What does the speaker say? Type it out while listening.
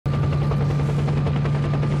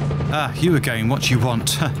Ah, you again, what you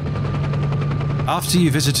want? After you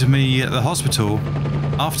visited me at the hospital,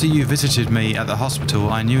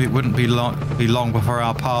 I knew it wouldn't be long before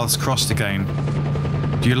our paths crossed again.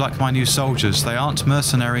 Do you like my new soldiers? They aren't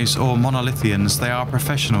mercenaries or monolithians, they are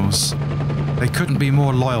professionals. They couldn't be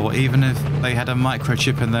more loyal even if they had a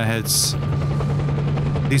microchip in their heads.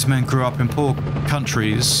 These men grew up in poor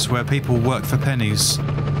countries where people work for pennies.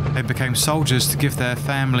 They became soldiers to give their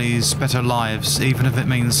families better lives, even if it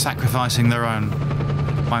means sacrificing their own.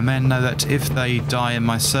 My men know that if they die in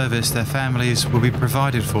my service, their families will be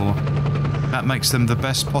provided for. That makes them the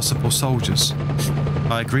best possible soldiers.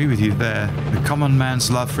 I agree with you there. The common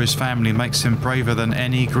man's love for his family makes him braver than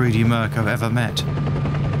any greedy merc I've ever met.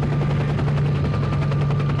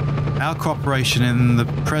 Our cooperation in the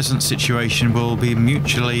present situation will be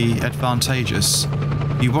mutually advantageous.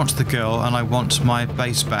 You want the girl and I want my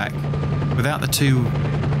base back. Without the two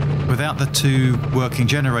working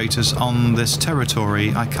generators on this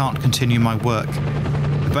territory, I can't continue my work.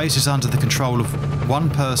 The base is under the control of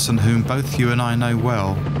one person whom both you and I know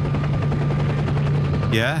well.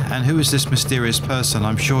 Yeah? And who is this mysterious person?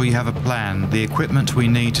 I'm sure you have a plan. The equipment we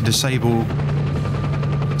need to disable...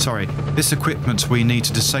 Sorry. This equipment we need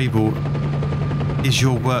to disable is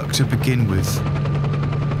your work to begin with.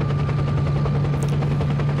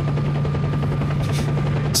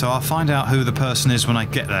 So I'll find out who the person is when I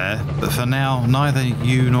get there, but for now, neither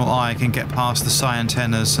you nor I can get past the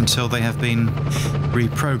Psi-Antennas until they have been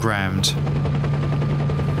reprogrammed.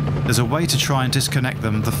 There's a way to try and disconnect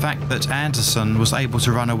them. The fact that Andersen was able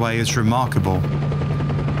to run away is remarkable.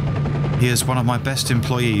 He is one of my best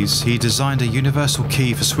employees. He designed a universal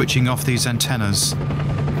key for switching off these antennas.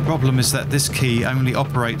 The problem is that this key only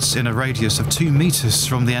operates in a radius of 2 meters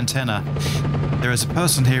from the antenna. There is a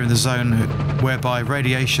person here in the zone whereby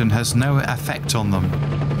radiation has no effect on them.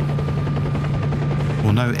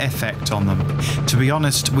 Or no effect on them. To be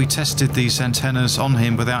honest, we tested these antennas on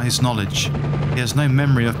him without his knowledge. He has no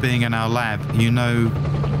memory of being in our lab. You know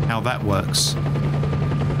how that works.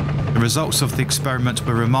 The results of the experiment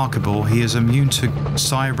were remarkable. He is immune to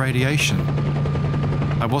Psi radiation.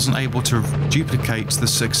 I wasn't able to duplicate the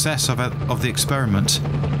success of the experiment.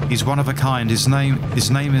 He's one of a kind. His name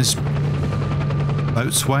is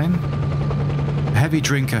Boatswain? A heavy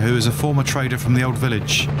drinker who is a former trader from the old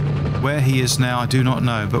village. Where he is now I do not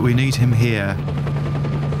know, but we need him here.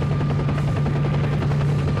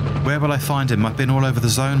 Where will I find him? I've been all over the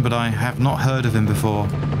zone, but I have not heard of him before.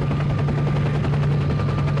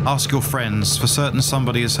 Ask your friends. For certain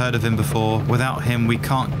somebody has heard of him before. Without him we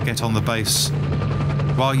can't get on the base.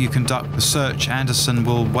 While you conduct the search, Andersen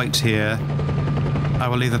will wait here. I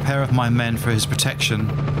will leave a pair of my men for his protection.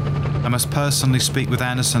 I must personally speak with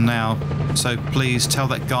Andersen now, so please tell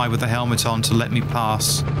that guy with the helmet on to let me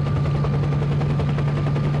pass.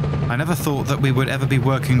 I never thought that we would ever be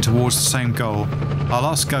working towards the same goal. I'll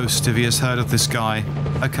ask Ghost if he has heard of this guy.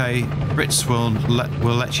 Okay, Fritz will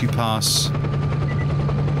let you pass.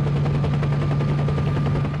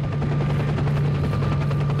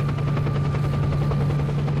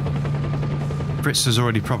 Fritz has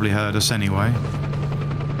already probably heard us anyway.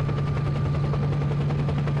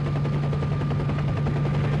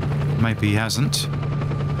 Maybe he hasn't.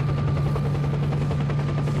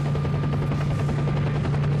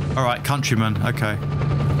 Alright, countryman. Okay.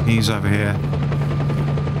 He's over here.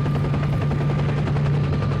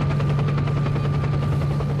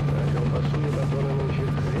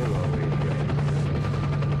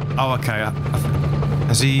 Oh, okay.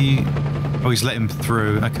 Has he... Oh, he's let him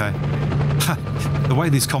through. Okay. The way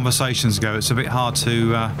these conversations go, it's a bit hard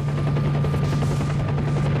to...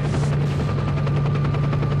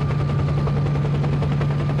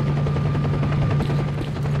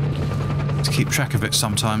 keep track of it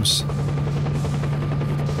sometimes.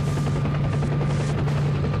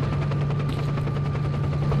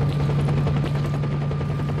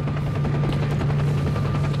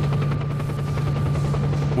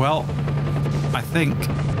 Well, I think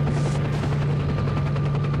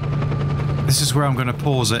this is where I'm going to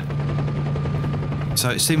pause it. So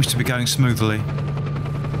it seems to be going smoothly.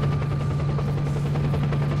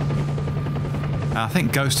 I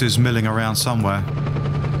think Ghost is milling around somewhere.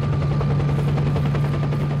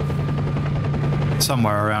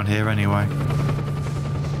 Somewhere around here anyway.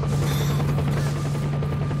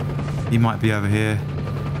 He might be over here.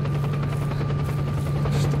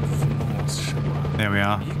 There we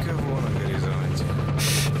are.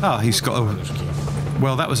 Oh, he's got a...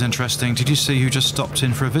 Well, that was interesting. Did you see who just stopped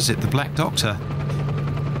in for a visit? The Black Doctor.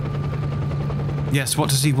 Yes, what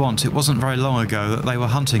does he want? It wasn't very long ago that they were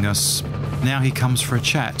hunting us. Now he comes for a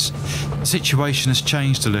chat. The situation has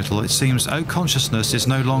changed a little. It seems O Consciousness is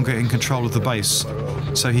no longer in control of the base,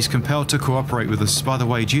 so he's compelled to cooperate with us. By the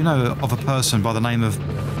way, do you know of a person by the name of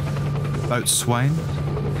Boatswain?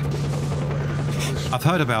 I've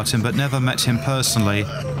heard about him, but never met him personally.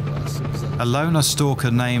 A loner stalker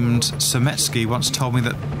named Semetsky once told me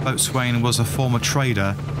that Boatswain was a former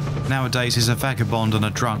trader. Nowadays he's a vagabond and a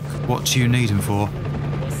drunk. What do you need him for?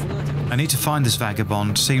 I need to find this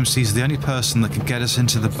vagabond. Seems he's the only person that can get us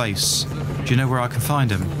into the base. Do you know where I can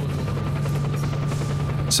find him?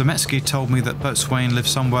 Semetsky told me that Boatswain lives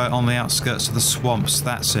somewhere on the outskirts of the swamps.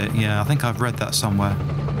 That's it. Yeah, I think I've read that somewhere.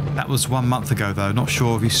 That was 1 month ago though. Not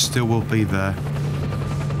sure if he still will be there.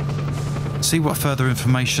 See what further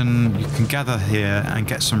information you can gather here and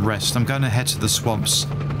get some rest. I'm going to head to the swamps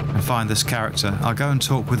and find this character. I'll go and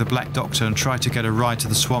talk with the Black Doctor and try to get a ride to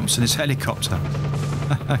the swamps in his helicopter.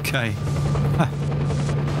 Okay.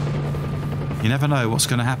 You never know what's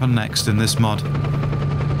going to happen next in this mod.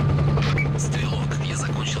 Стрелок, я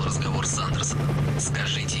закончил разговор с Андерсеном.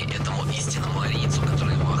 Скажите этому истинному арийцу,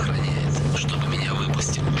 который его охраняет, чтобы меня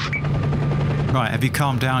выпустил. Right, have you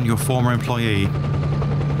calmed down your former employee?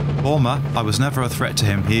 Former, I was never a threat to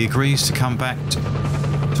him. He agrees to come back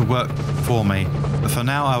to work for me. But for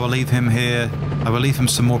now, I will leave him here. I will leave him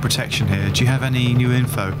some more protection here. Do you have any new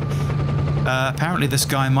info? Apparently this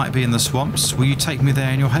guy might be in the swamps. Will you take me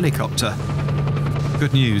there in your helicopter?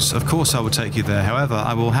 Good news. Of course I will take you there. However,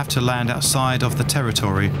 I will have to land outside of the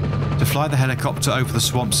territory. To fly the helicopter over the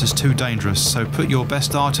swamps is too dangerous, so put your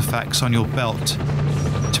best artifacts on your belt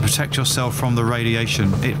to protect yourself from the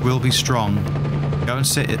radiation. It will be strong. Go and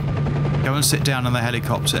sit down in the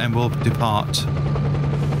helicopter and we'll depart.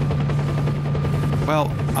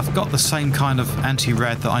 Well, I've got the same kind of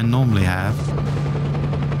anti-rad that I normally have.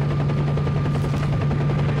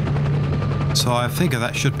 So I figure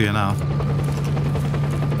that should be enough.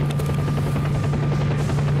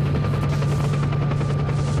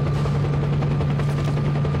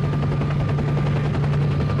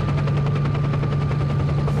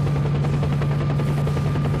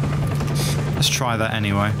 Let's try that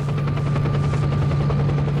anyway.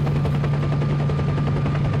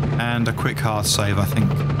 And a quick hard save, I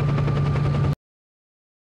think.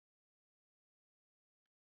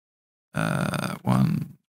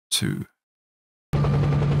 One, two.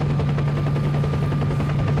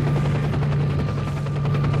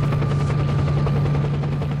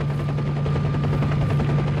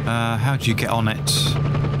 How do you get on it?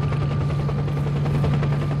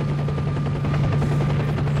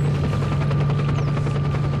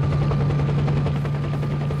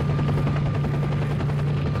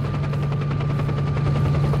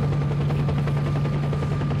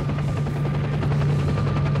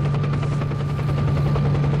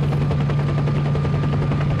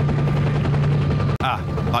 Ah,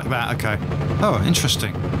 like that, okay. Oh,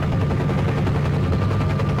 interesting.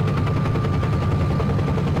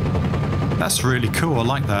 That's really cool, I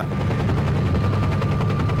like that.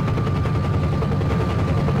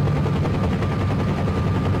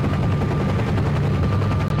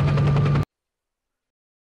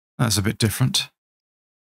 That's a bit different.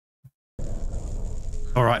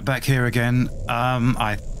 Alright, back here again.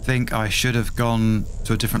 I think I should have gone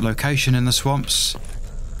to a different location in the swamps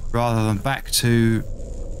rather than back to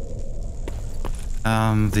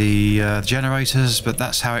the generators, but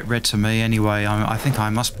that's how it read to me anyway. I think I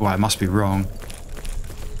must be wrong.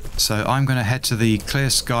 So I'm going to head to the Clear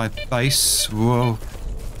Sky base. Whoa.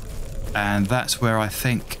 And that's where I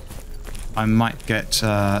think I might get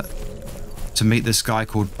to meet this guy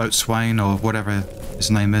called Boatswain, or whatever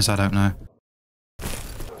his name is, I don't know.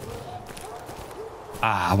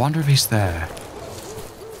 Ah, I wonder if he's there.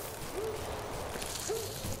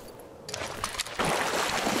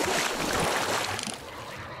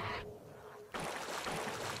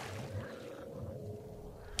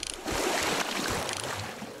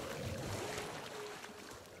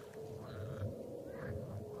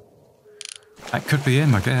 That could be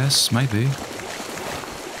him, I guess, maybe.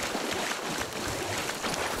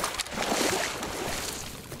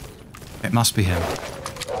 It must be him.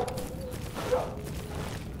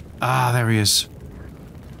 Ah, there he is.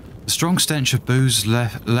 The strong stench of booze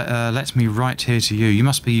lets me right here to you. You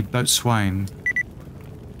must be Boatswain.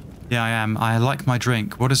 Yeah, I am. I like my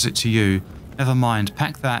drink. What is it to you? Never mind.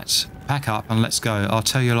 Pack up and let's go. I'll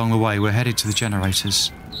tell you along the way. We're headed to the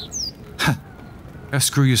generators. Go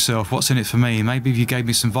screw yourself. What's in it for me? Maybe if you gave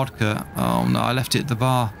me some vodka. Oh no, I left it at the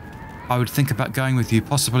bar. I would think about going with you.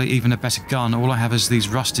 Possibly even a better gun. All I have is this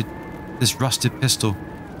rusted pistol.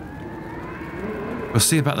 We'll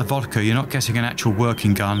see about the vodka. You're not getting an actual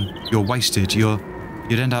working gun. You're wasted. You'd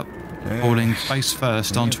end up falling face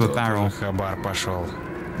first onto a barrel. Хабар пошел.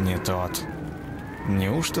 Не тот.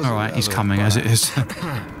 Неужто Alright, he's coming as it is.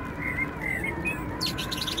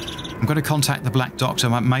 I'm going to contact the Black Doctor.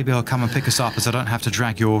 Maybe he'll come and pick us up as I don't have to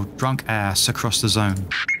drag your drunk ass across the zone.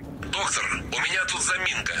 Доктор, у меня тут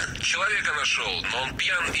заминка. Человека нашел, но он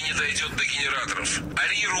пьян и не дойдет до генераторов.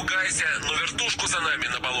 Ори, ругайся, но вертушку за нами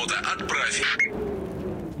на болото отправь.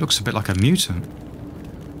 Looks a bit like a mutant.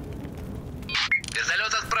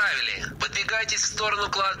 Вертолет отправили. Подвигайтесь в сторону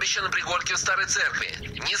кладбища на пригорке у старой церкви.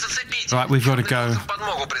 Не зацепите. Right, we've got to go.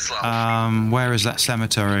 Подмогу прислал. Where is that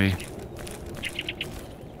cemetery?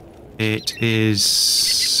 It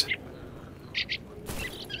is...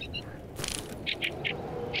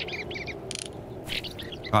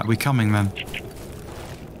 Right, we're coming then.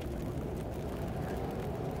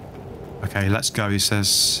 Okay, let's go, he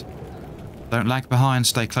says. Don't lag behind,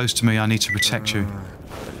 stay close to me, I need to protect you.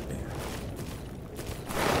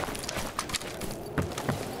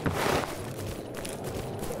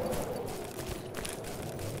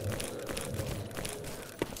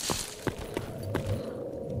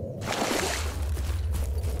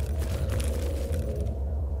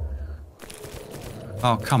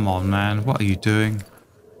 Oh, come on, man. What are you doing?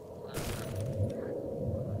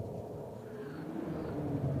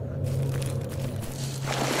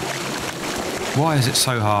 Why is it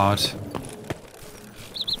so hard?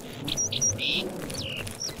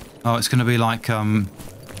 Oh, it's going to be like,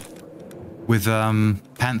 with,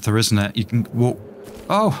 Panther, isn't it? You can walk...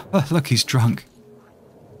 Oh, look, he's drunk.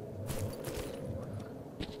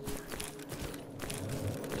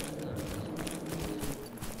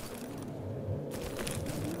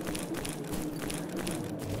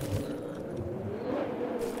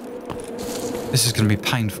 This is going to be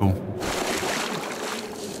painful.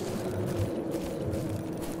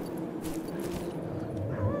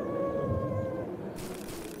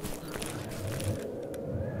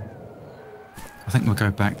 I think we'll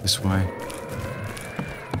go back this way.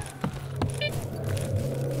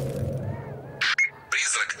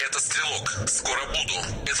 Призрак, это стрелок. Скоро буду.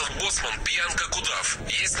 Этот боссман пьян как удав.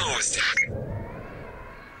 Есть новости?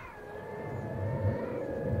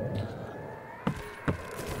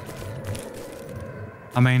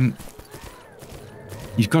 I mean,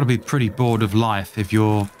 you've got to be pretty bored of life if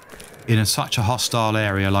you're in such a hostile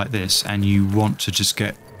area like this and you want to just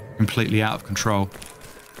get completely out of control.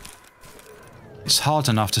 It's hard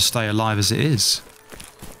enough to stay alive as it is.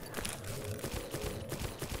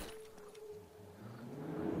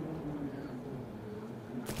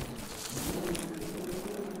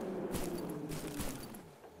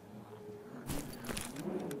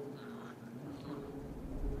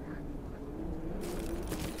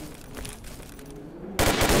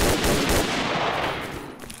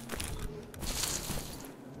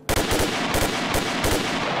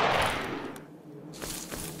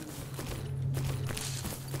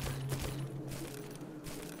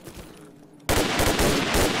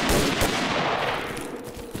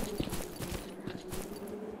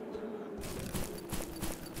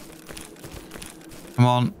 Come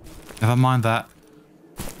on, never mind that.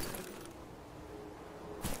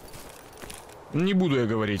 Не буду я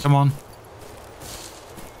говорить. Come on.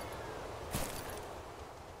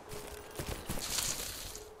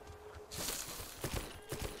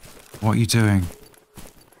 What are you doing?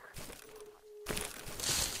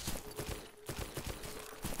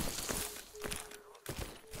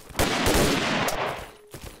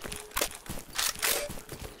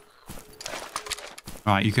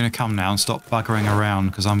 Right, you're going to come now and stop buggering around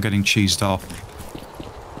because I'm getting cheesed off.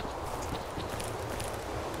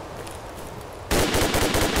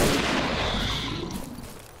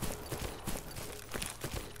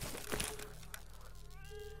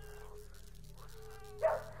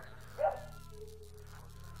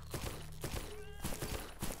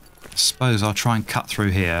 I suppose I'll try and cut through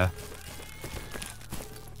here.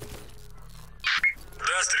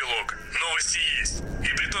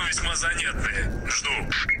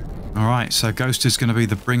 Alright, so Ghost is going to be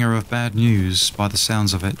the bringer of bad news by the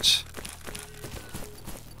sounds of it.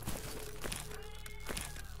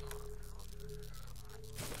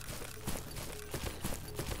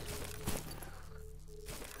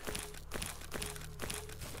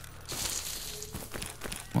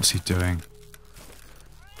 What's he doing?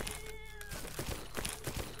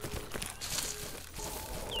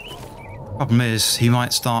 Problem is, he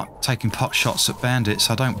might start taking pot shots at bandits.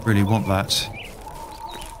 I don't really want that.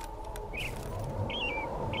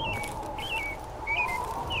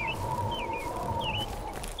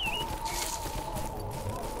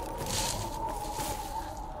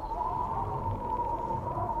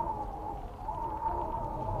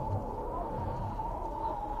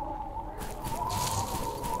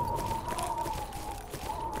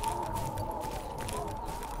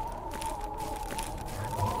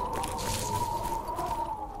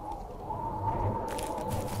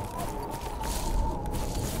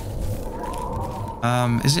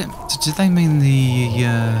 Is it... Did they mean the...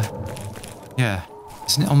 yeah.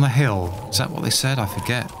 Isn't it on the hill? Is that what they said? I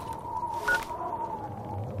forget.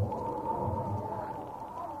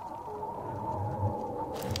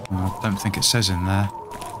 I don't think it says in there.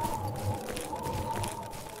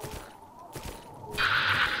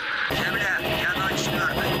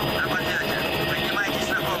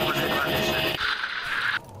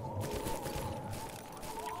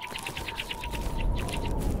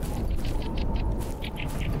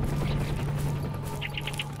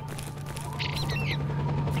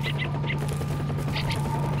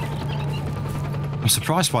 I'm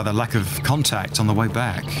surprised by the lack of contact on the way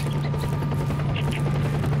back.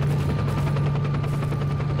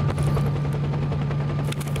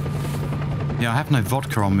 Yeah, I have no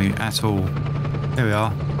vodka on me at all. Here we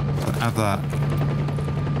are. I'll have that.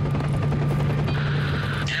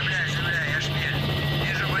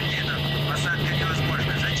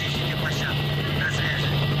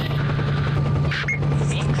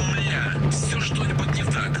 Вот мля, все что-нибудь не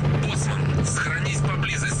так. Боцман, сохранись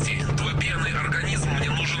поблизости. Твой пьяный организм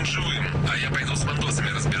мне нужен живым, а я пойду с бандосами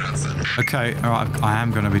разбираться. Okay, alright, I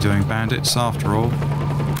am going to be doing bandits after all.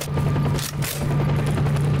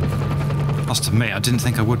 Must admit, I didn't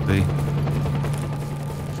think I would be.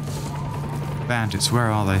 Bandits,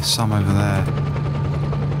 where are they? Some over there.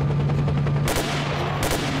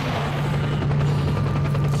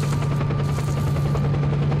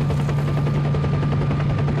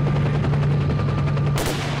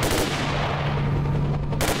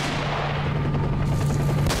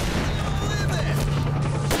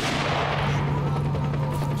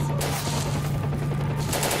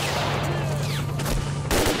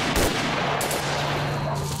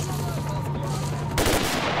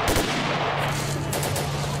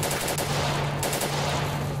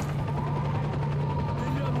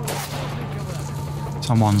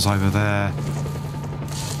 Someone's over there.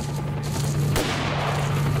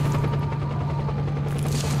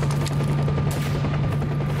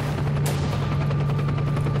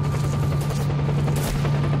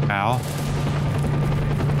 Ow.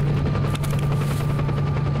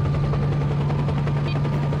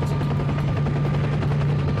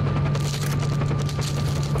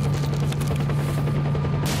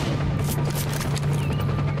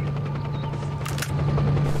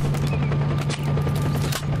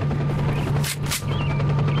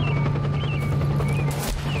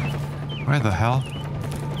 Where the hell?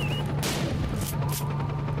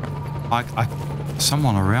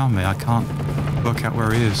 Someone around me, I can't work out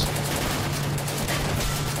where he is.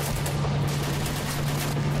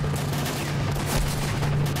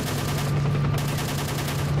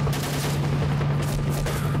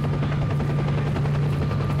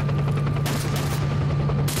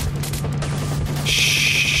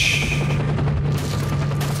 Shh.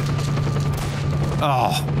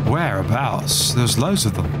 Oh, whereabouts? There's loads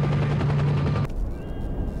of them.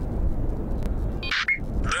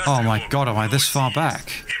 Oh my god, am I this far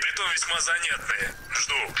back?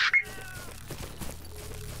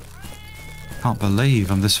 Can't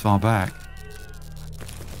believe I'm this far back.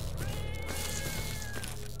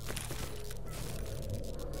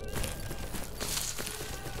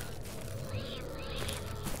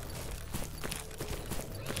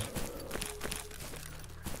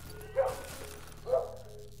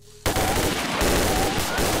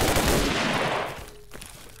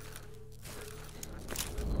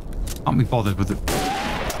 Can't be bothered with it.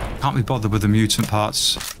 Can't be bothered with the mutant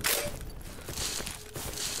parts.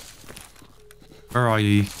 Where are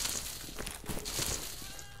ye?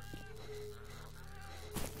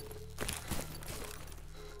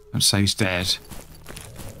 Don't say he's dead.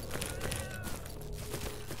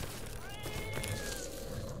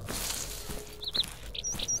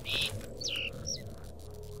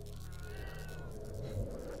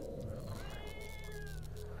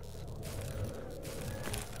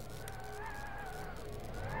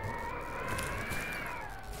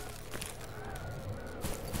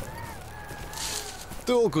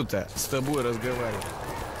 Толку-то с тобой разговаривать.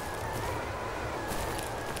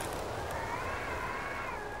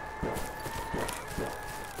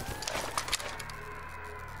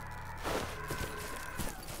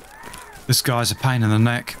 This guy's a pain in the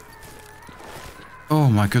neck. Oh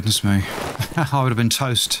my goodness me. I would have been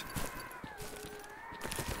toast.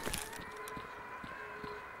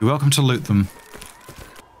 You're welcome to loot them.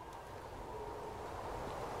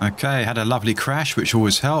 Okay, had a lovely crash, which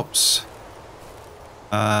always helps.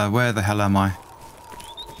 Where the hell am I?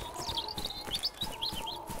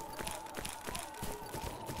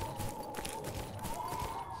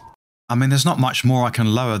 I mean, there's not much more I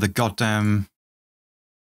can lower the goddamn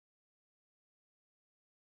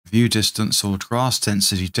View distance or grass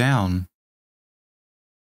density down.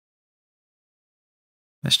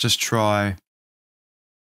 Let's just try.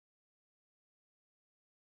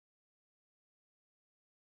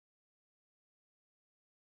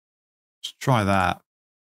 Let's try that.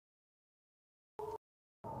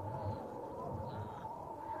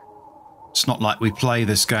 It's not like we play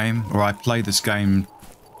this game, or I play this game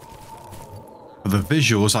for the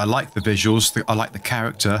visuals. I like the visuals, I like the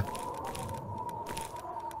character.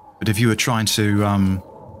 But if you were trying to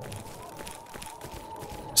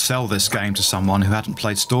sell this game to someone who hadn't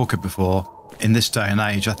played Stalker before, in this day and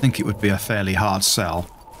age, I think it would be a fairly hard sell.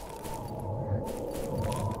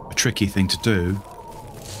 A tricky thing to do.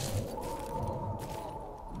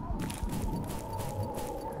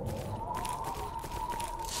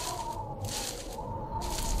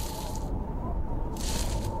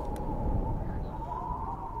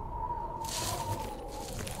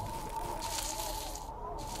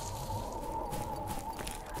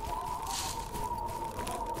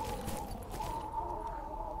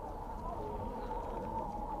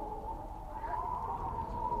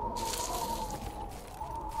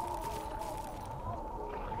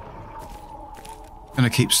 I'm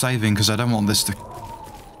going to keep saving because I don't want this to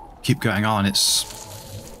keep going on. I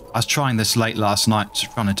was trying this late last night,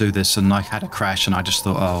 trying to do this, and I had a crash, and I just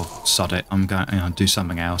thought, oh, sod it, I'm going to do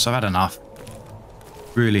something else. I've had enough.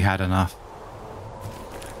 Really had enough.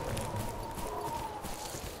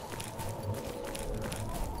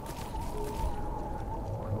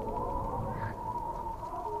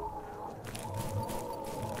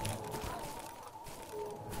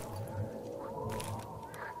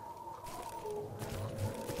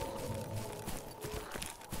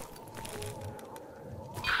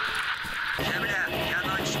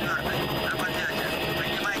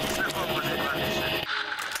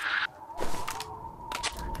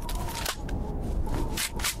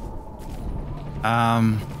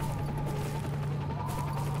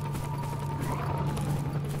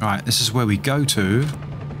 Right, this is where we go to.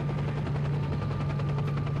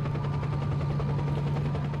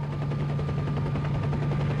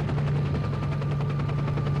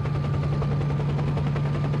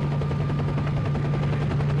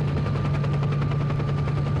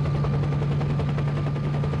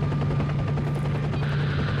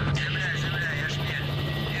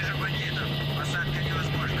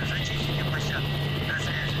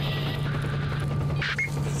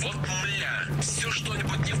 Все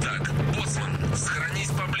что-нибудь не так. Боцман, сохранись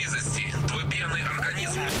поблизости. Твой пьяный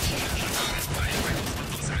организм... А я пойду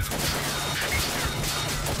смотрю за миром.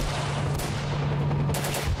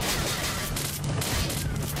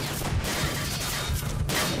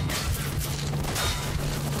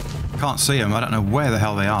 Can't see them. I don't know where the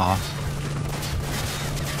hell they are.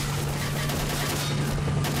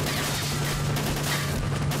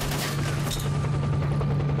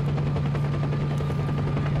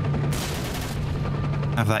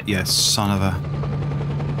 Have that, yes, son of a...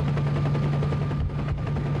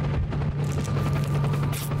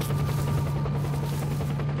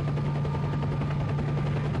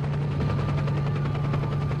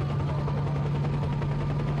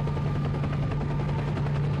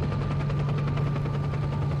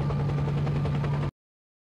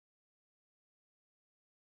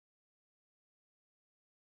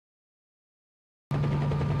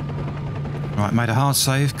 Right, made a hard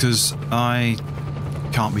save because I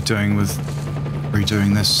can't be doing with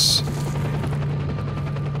redoing this.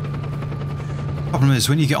 Problem is,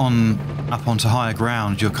 when you get up onto higher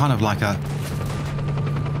ground, you're kind of like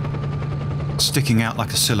sticking out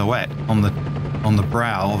like a silhouette on the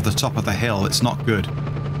brow of the top of the hill. It's not good.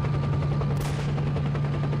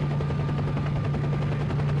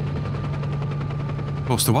 Of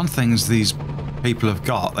course, the one things these people have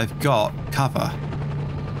got, they've got cover.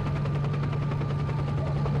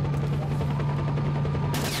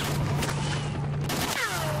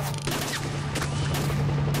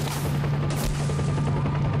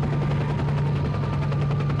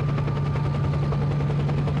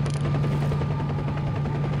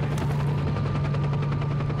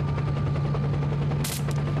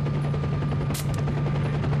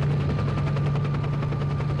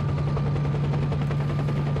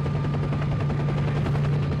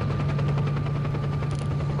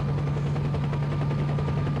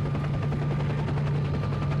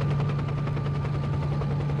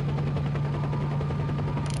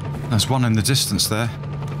 There's one in the distance there.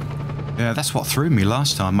 Yeah, that's what threw me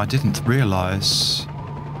last time. I didn't realise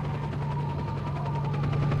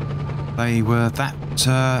they were that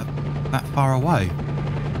far away.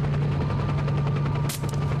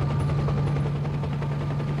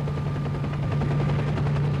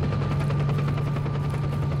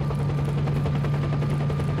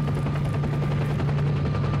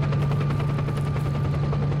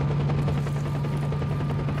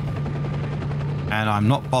 And I'm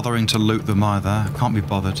not bothering to loot them either. Can't be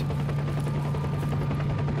bothered.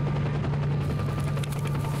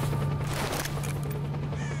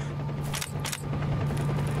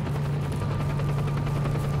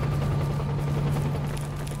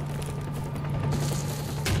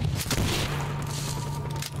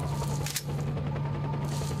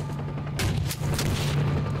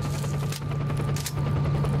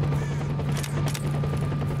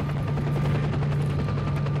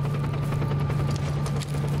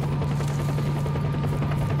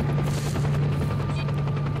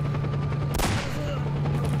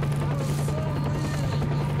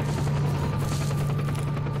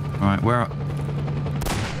 Right, where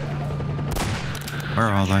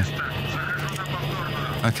are they?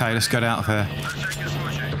 Okay, let's get out of here.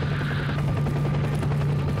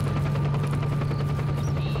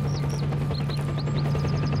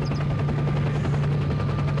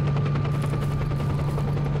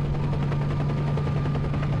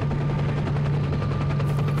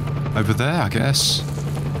 Over there, I guess.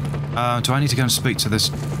 Do I need to go and speak to this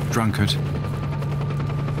drunkard?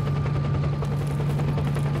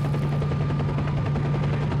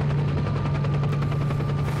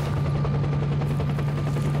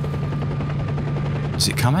 Is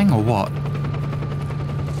it coming or what?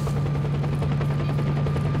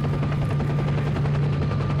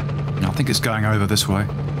 I think it's going over this way.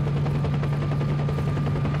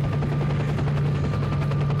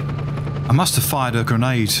 I must have fired a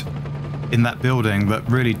grenade in that building that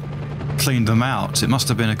really cleaned them out. It must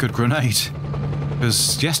have been a good grenade.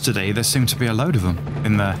 Because yesterday there seemed to be a load of them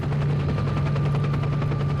in there.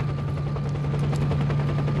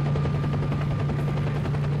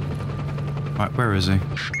 Right, where is he?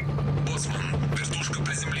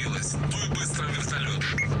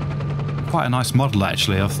 Quite a nice model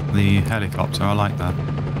actually of the helicopter, I like that.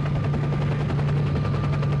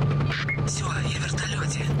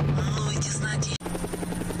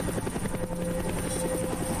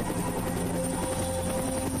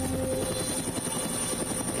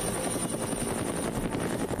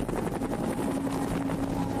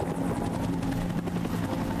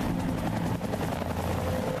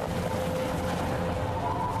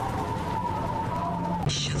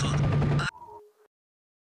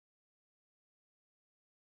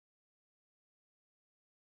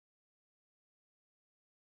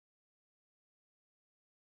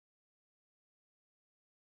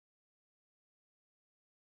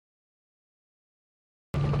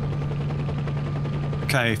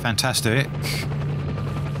 Okay, fantastic.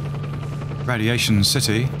 Radiation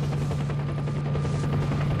City.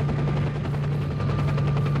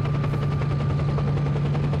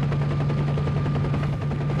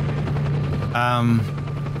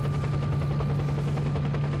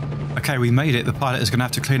 Okay, we made it. The pilot is going to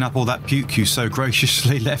have to clean up all that puke you so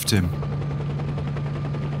graciously left him.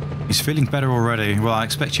 He's feeling better already. Well, I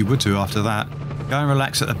expect you would do after that. Go and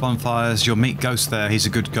relax at the bonfires. You'll meet Ghost there. He's a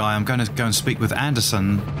good guy. I'm going to go and speak with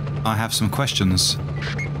Andersen. I have some questions.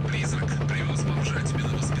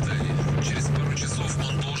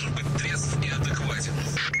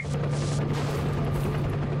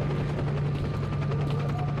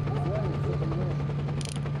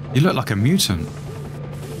 You look like a mutant.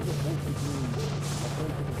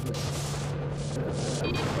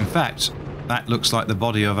 In fact, that looks like the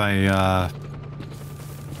body of a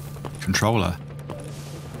controller.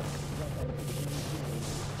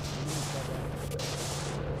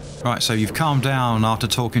 Right, so you've calmed down after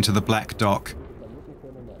talking to the Black Doc.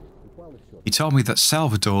 He told me that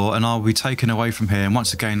Salvador and I will be taken away from here and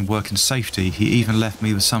once again work in safety. He even left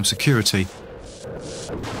me with some security.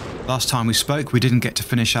 Last time we spoke, we didn't get to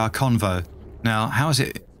finish our convo. Now, how is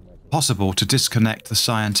it possible to disconnect the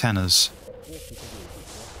Psi-Antennas?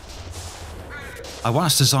 I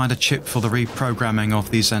once designed a chip for the reprogramming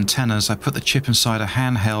of these antennas. I put the chip inside a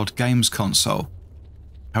handheld games console.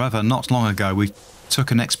 However, not long ago, we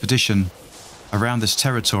took an expedition around this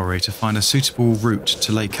territory to find a suitable route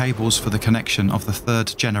to lay cables for the connection of the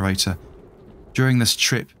third generator. During this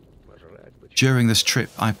trip,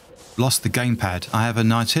 I lost the gamepad. I have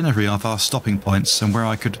an itinerary of our stopping points and where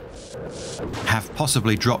I could have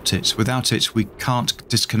possibly dropped it. Without it, we can't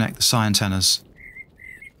disconnect the Psi-Antennas.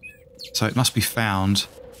 So it must be found.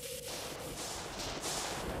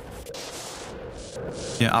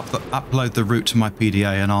 Yeah, upload the route to my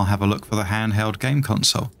PDA and I'll have a look for the handheld game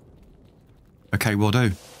console. Okay, will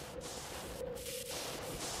do.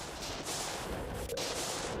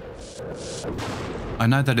 I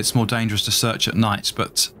know that it's more dangerous to search at night,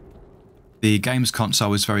 but the games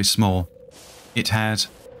console is very small. It had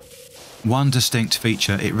one distinct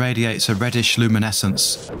feature. It radiates a reddish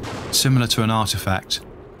luminescence, similar to an artifact.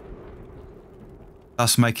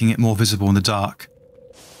 thus making it more visible in the dark.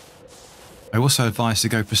 I also advise to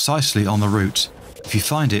go precisely on the route. If you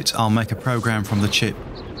find it, I'll make a program from the chip,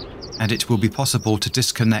 and it will be possible to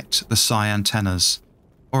disconnect the Psi-Antennas.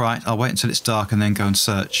 Alright, I'll wait until it's dark and then go and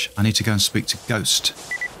search. I need to go and speak to Ghost.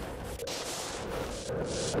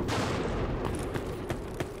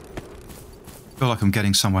 Feel like I'm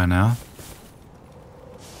getting somewhere now.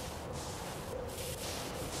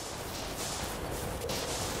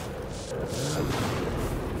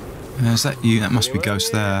 Is that you? That must be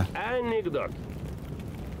Ghost there.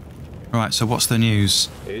 Right, so what's the news?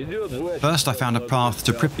 First, I found a path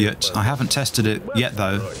to Pripyat. I haven't tested it yet,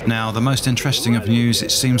 though. Now, the most interesting of news,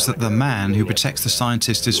 it seems that the man who protects the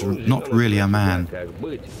scientist is not really a man.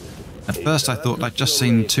 At first, I thought I'd just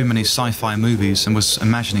seen too many sci-fi movies and was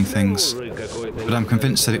imagining things. But I'm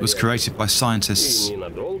convinced that it was created by scientists.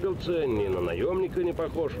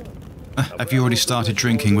 Have you already started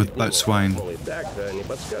drinking with Boatswain?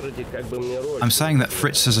 I'm saying that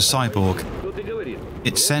Fritz is a cyborg.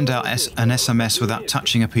 It sends out an SMS without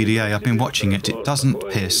touching a PDA. I've been watching it. It doesn't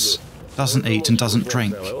piss, doesn't eat and doesn't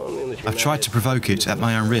drink. I've tried to provoke it at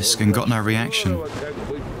my own risk and got no reaction.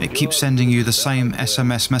 It keeps sending you the same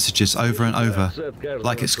SMS messages over and over,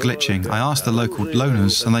 like it's glitching. I asked the local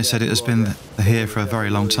loners and they said it has been here for a very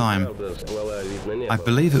long time. I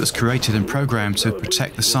believe it was created and programmed to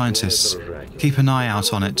protect the scientists. Keep an eye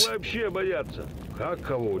out on it.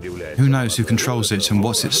 Who knows who controls it and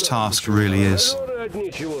what its task really is?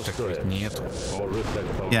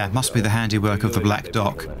 Yeah, must be the handiwork of the Black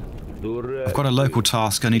Doc. I've got a local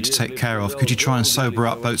task I need to take care of. Could you try and sober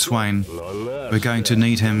up Boatswain? We're going to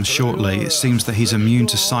need him shortly. It seems that he's immune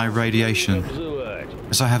to psi radiation.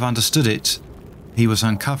 As I have understood it, he was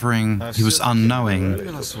an unknowing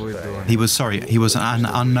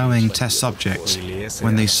test subject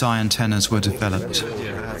when these Psi-Antennas were developed.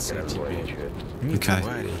 Okay.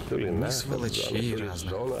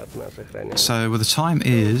 So, well, the time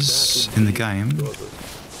is, in the game,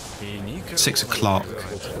 6 o'clock.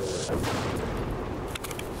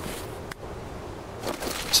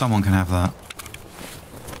 Someone can have that.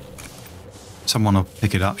 Someone will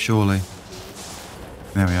pick it up, surely.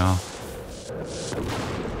 There we are.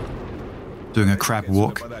 Doing a crab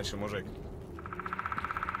walk.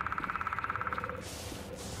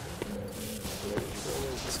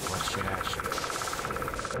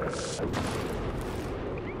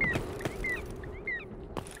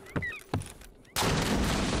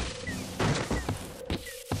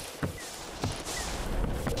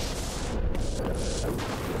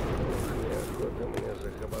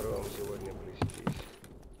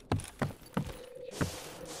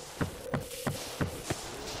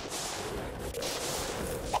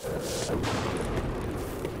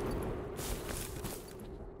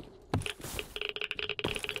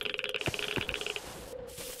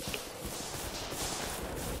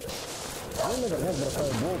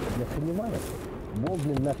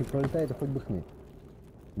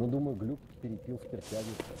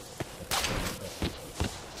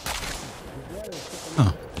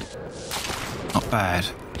 Oh. Not bad.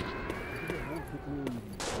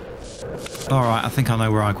 Alright, I think I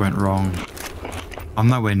know where I went wrong. I'm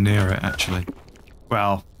nowhere near it, actually.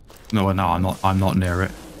 Well, no, I'm not near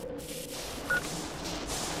it.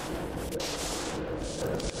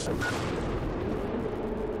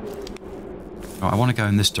 Right, I want to go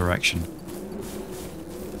in this direction.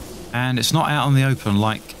 And it's not out on the open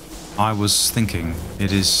like I was thinking.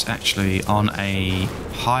 It is actually on a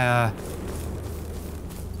higher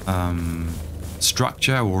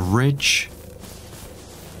structure or ridge.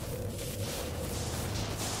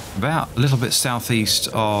 About a little bit southeast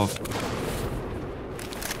of...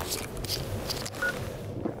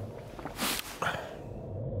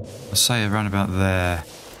 I'll say around about there.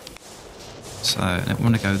 So I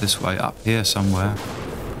want to go this way, up here somewhere.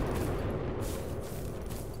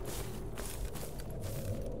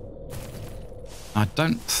 I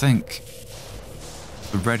don't think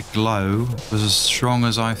the red glow was as strong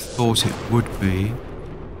as I thought it would be.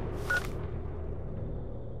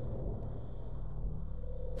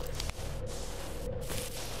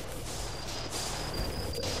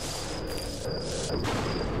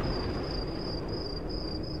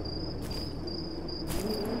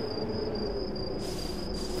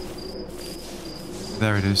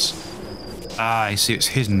 There it is. Ah, you see it's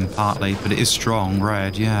hidden partly, but it is strong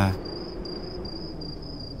red, yeah.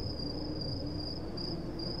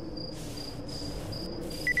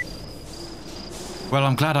 Well,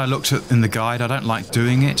 I'm glad I looked at in the guide. I don't like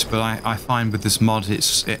doing it, but I find with this mod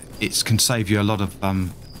it can save you a lot of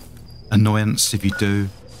annoyance if you do.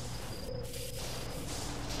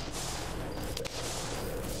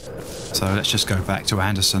 So let's just go back to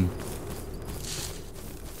Andersen.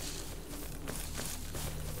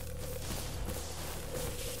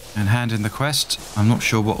 And hand in the quest. I'm not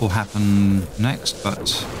sure what will happen next,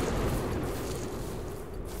 but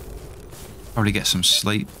probably get some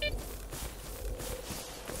sleep.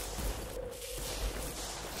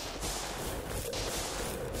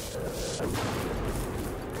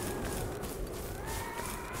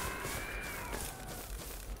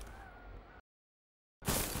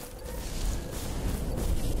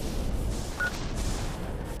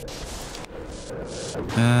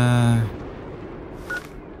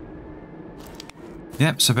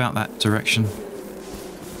 Yep, it's about that direction.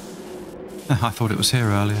 I thought it was here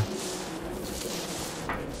earlier.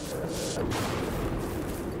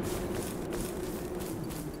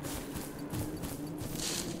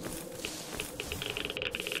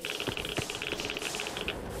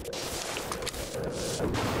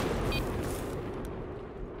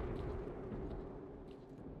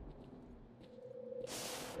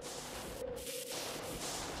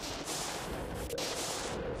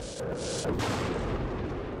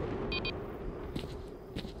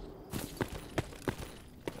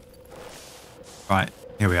 Right,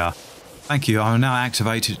 here we are. Thank you. I will now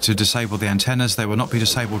activate it to disable the antennas. They will not be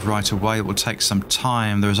disabled right away. It will take some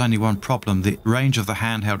time. There is only one problem. The range of the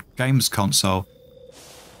handheld games console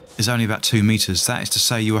is only about 2 meters. That is to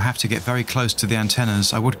say, you will have to get very close to the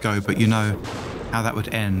antennas. I would go, but you know how that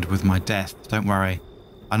would end with my death. Don't worry.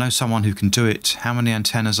 I know someone who can do it. How many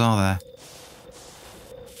antennas are there?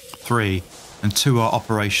 3, and 2 are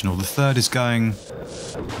operational. The third is going...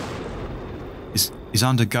 is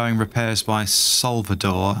undergoing repairs by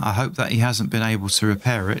Salvador. I hope that he hasn't been able to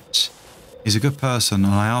repair it. He's a good person,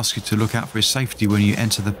 and I ask you to look out for his safety when you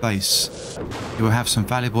enter the base. You will have some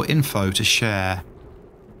valuable info to share.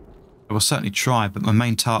 I will certainly try, but my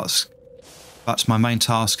main task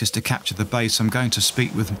is to capture the base. I'm going to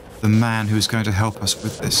speak with the man who is going to help us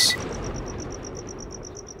with this.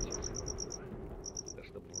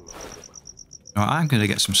 Right, I'm going to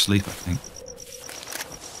get some sleep, I think.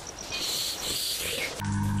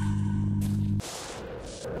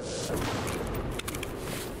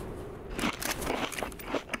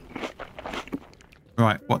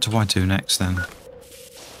 Right, what do I do next then?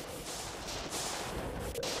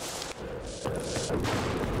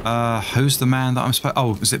 Who's the man that I'm supposed...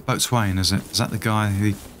 Oh, is it Boatswain, is it? Is that the guy,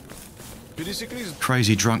 the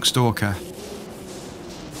crazy drunk stalker?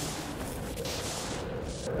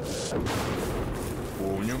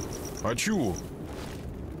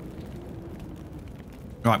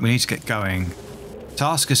 Right, we need to get going.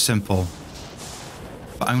 Task is simple,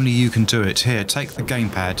 but only you can do it. Here, take the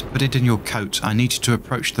gamepad, put it in your coat. I need you to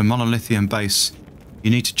approach the Monolithian base.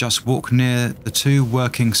 You need to just walk near the 2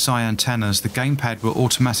 working Psi-Antennas. The gamepad will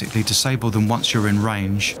automatically disable them once you're in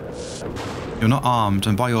range. You're not armed,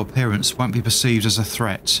 and by your appearance won't be perceived as a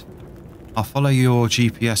threat. I'll follow your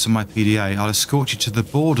GPS on my PDA. I'll escort you to the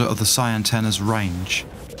border of the Psi-Antennas range.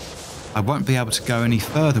 I won't be able to go any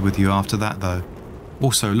further with you after that, though.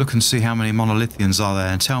 Also, look and see how many Monolithians are there,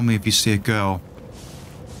 and tell me if you see a girl.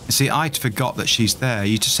 You see, I forgot that she's there.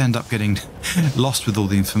 You just end up getting lost with all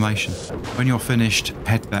the information. When you're finished,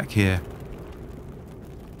 head back here.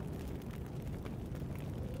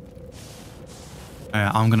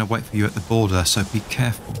 I'm going to wait for you at the border, so be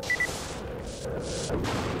careful.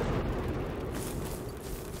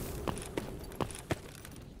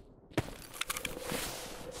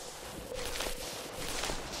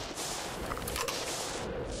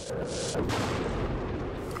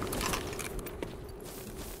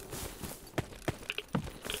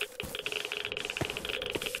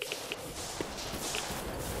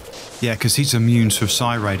 Yeah, because he's immune to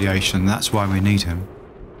psi radiation, that's why we need him.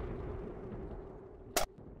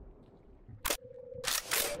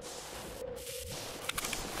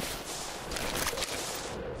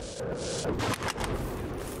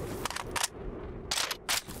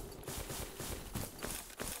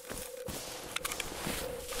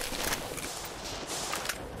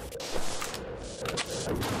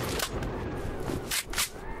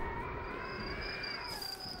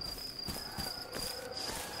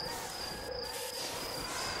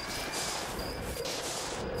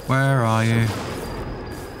 Where are you?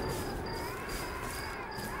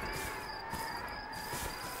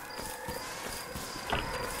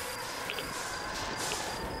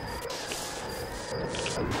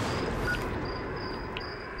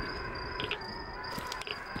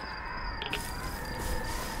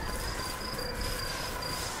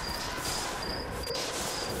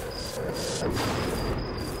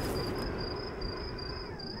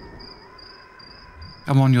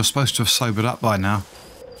 Come on, you're supposed to have sobered up by now.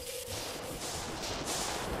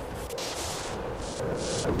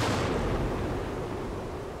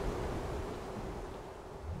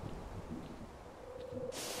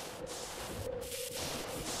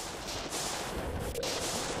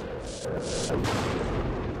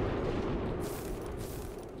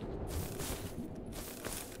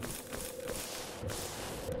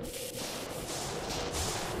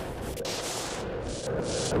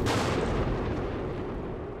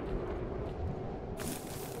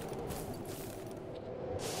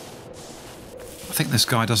 I think this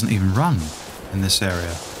guy doesn't even run in this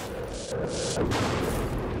area.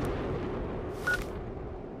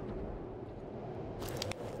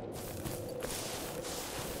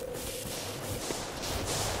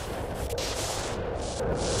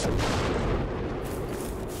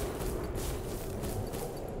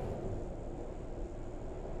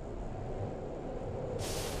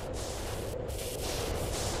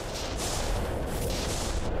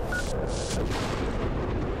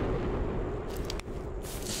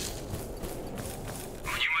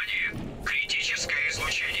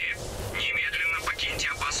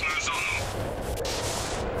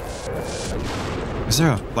 Is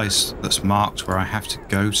there a place that's marked where I have to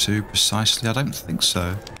go to precisely? I don't think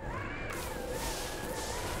so.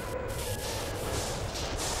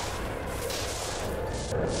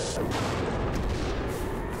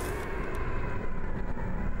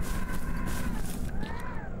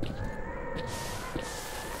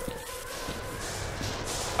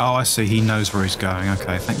 Oh, I see. He knows where he's going.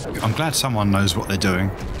 Okay, I'm glad someone knows what they're doing.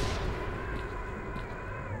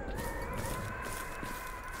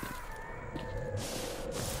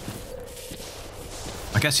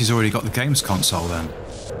 I guess he's already got the games console then.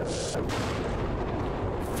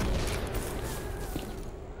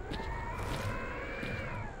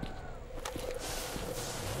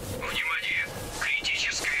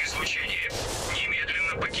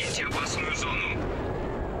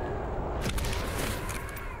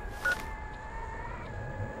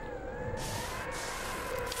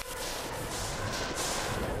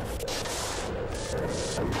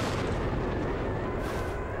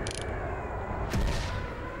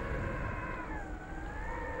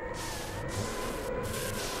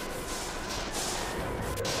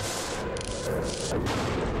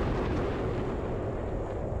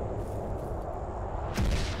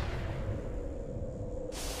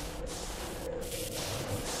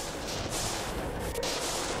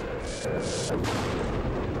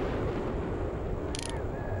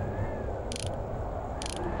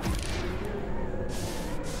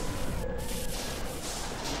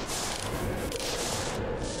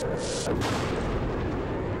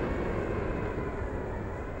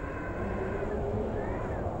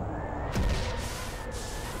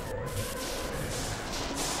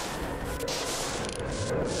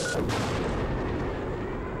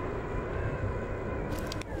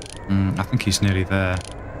 I think he's nearly there.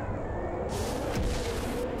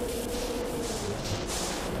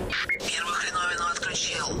 Первую хреновину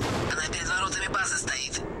отключил. Она перед воротами базы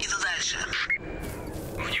стоит. Иду дальше.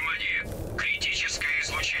 Внимание! Критическое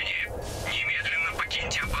излучение. Немедленно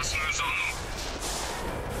покиньте опасную зону.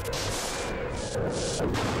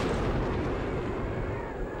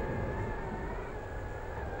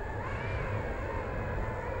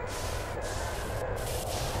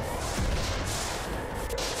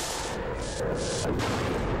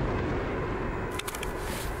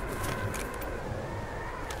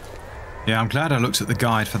 Yeah, I'm glad I looked at the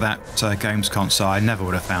guide for that games console. I never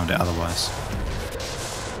would have found it otherwise.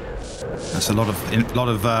 That's a lot of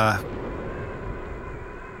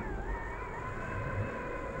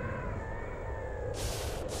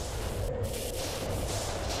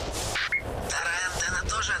Вторая антенна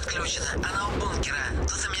тоже отключена. Она у бункера.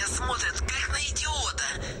 Тут на меня смотрят, как на идиота.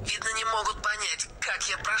 Видно, не могут понять, как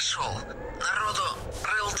я прошел. Народу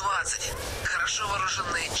рыл 20. Хорошо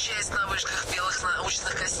вооруженные, часть на вышках в белых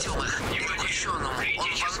научных костюмах. И к ученому, он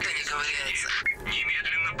в антенне ковыряется.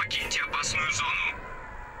 Немедленно покиньте опасную зону.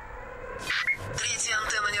 Третья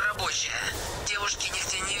антенна нерабочая. Девушки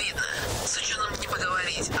нигде не видно. С ученым не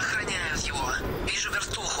поговорить. Охраняют его. Вижу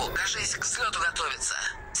вертуху. Кажись, к взлету готовится.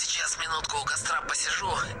 Сейчас минутку у костра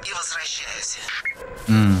посижу и возвращаюсь.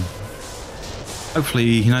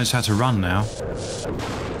 Hopefully he knows how to run now.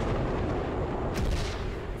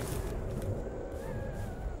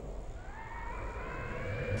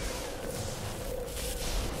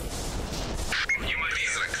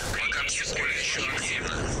 Призрак, пока психолог еще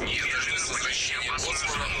активно. Я дождусь возвращения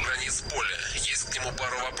Боцмана у границ поля. Есть к нему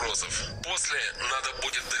пару вопросов. После надо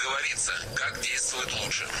будет договориться, как действовать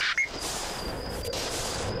лучше.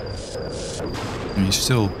 He's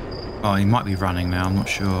still... Oh, he might be running now, I'm not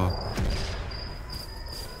sure.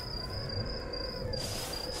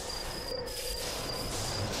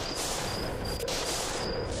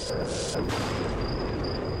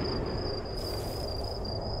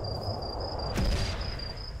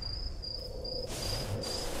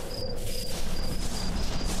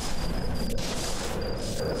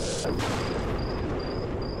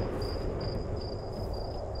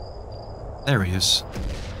 There he is.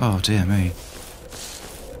 Oh, dear me.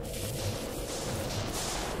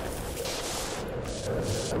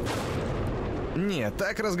 Нет,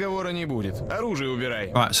 так разговора не будет. Оружие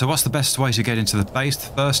убирай. Right, so what's the best way to get into the base?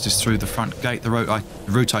 The first is through the front gate, the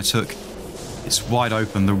route I took. It's wide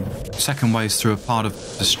open. The second way is through a part of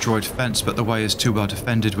destroyed fence, but the way is too well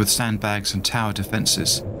defended with sandbags and tower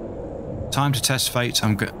defences. Time to test fate.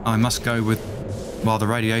 I must go with while the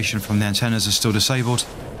radiation from the antennas is still disabled.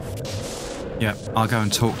 Yep, I'll go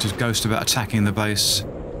and talk to Ghost about attacking the base.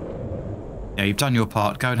 Yeah, you've done your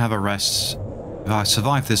part. Go and have a rest. If I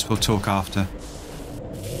survive this, we'll talk after.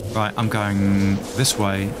 Right, I'm going this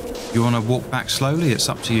way. You want to walk back slowly? It's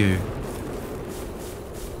up to you.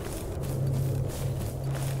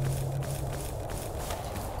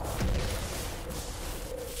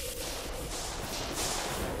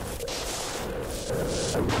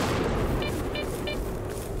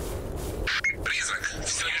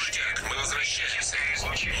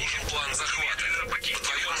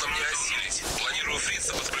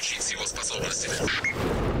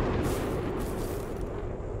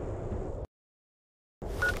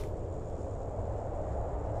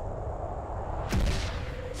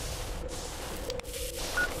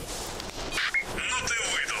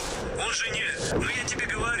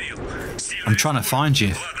 I'm trying to find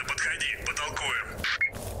you.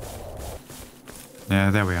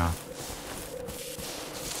 Yeah, there we are.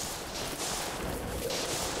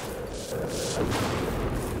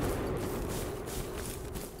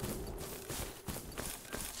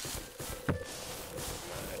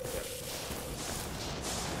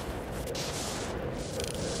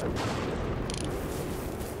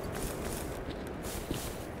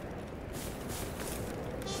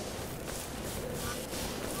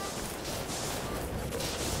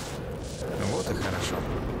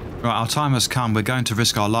 Right, our time has come. We're going to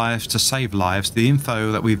risk our lives to save lives. The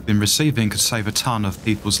info that we've been receiving could save a ton of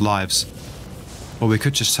people's lives. Or we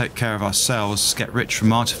could just take care of ourselves, get rich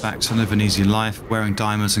from artifacts and live an easy life, wearing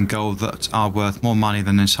diamonds and gold that are worth more money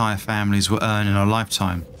than entire families will earn in a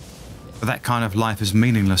lifetime. But that kind of life is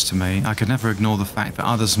meaningless to me. I could never ignore the fact that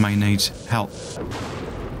others may need help.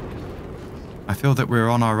 I feel that we're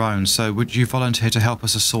on our own, so would you volunteer to help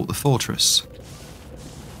us assault the fortress?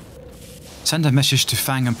 Send a message to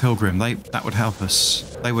Fang and Pilgrim. That would help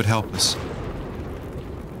us. They would help us.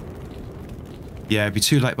 Yeah, it'd be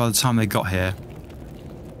too late by the time they got here.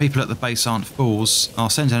 People at the base aren't fools. I'll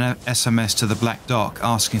send an SMS to the Black Dock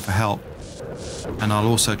asking for help. And I'll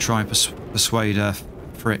also try and persuade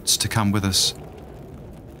Fritz to come with us.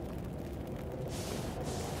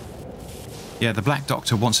 Yeah, the Black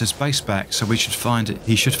Doctor wants his base back, so he should find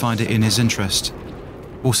it in his interest.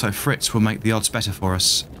 Also, Fritz will make the odds better for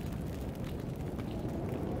us.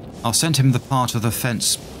 I'll send him the part of the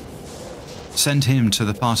fence. Send him to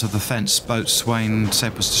the part of the fence Boatswain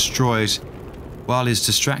said was destroyed. While he's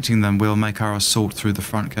distracting them, we'll make our assault through the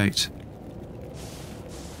front gate.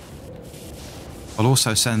 I'll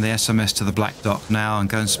also send the SMS to the Black Dock now and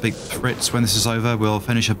go and speak with Fritz. When this is over, we'll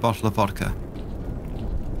finish a bottle of vodka.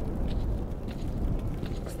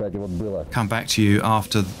 Come back to you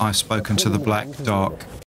after I've spoken to the Black Dock.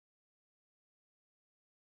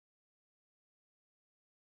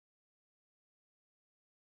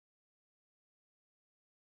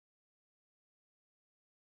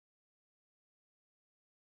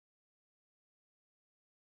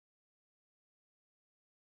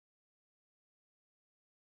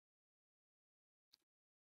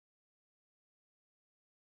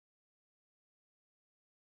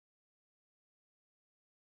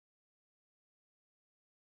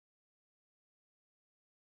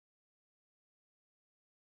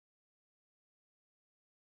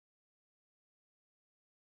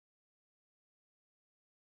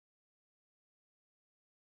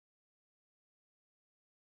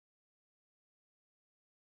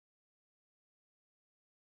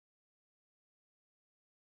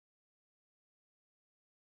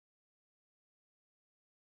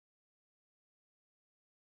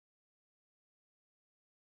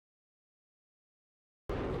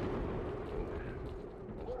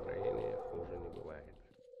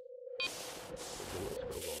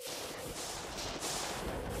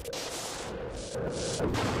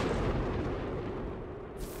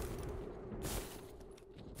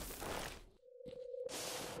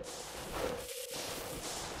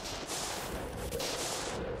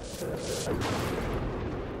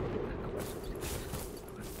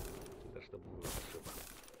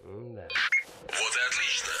 Вот и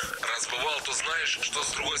отлично. Раз бывал, то знаешь, что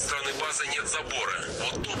с другой стороны базы базой нет забора.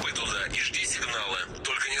 Вот топай туда и жди сигнала.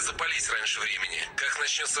 Только не запались раньше времени. Как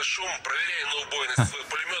начнется шум, проверяй на убойность свой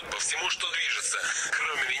пулемет по всему, что движется.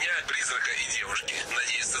 Кроме меня, призрака и девушки.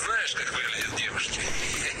 Надеюсь, ты знаешь, как выглядят девушки?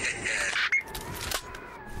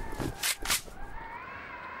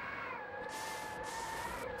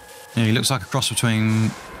 Yeah, he looks like a cross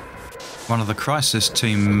between one of the Crisis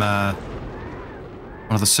team, one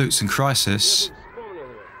of the suits in Crisis,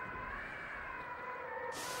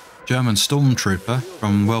 German stormtrooper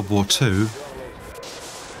from World War II,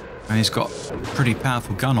 and he's got a pretty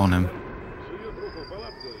powerful gun on him,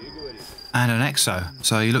 and an exo,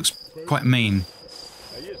 so he looks quite mean.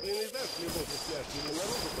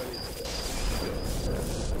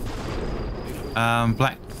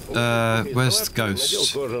 Black. Where's the ghost?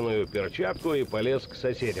 Is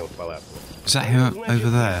that him over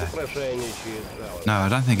there? No, I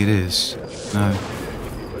don't think it is. No.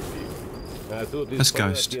 This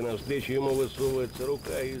ghost.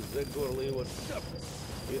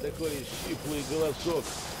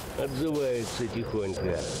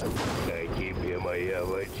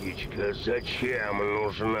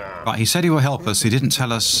 Right, he said he will help us. He didn't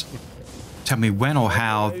tell me when or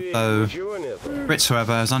how, though Fritz,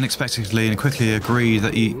 however, has unexpectedly and quickly agreed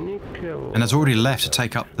that and has already left to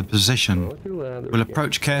take up the position. We'll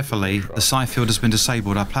approach carefully. The psi field has been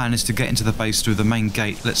disabled. Our plan is to get into the base through the main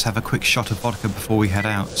gate. Let's have a quick shot of vodka before we head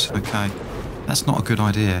out. Okay. That's not a good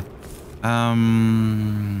idea.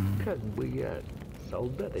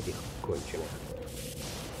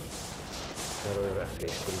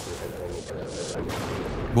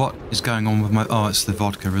 What is going on with my... Oh, it's the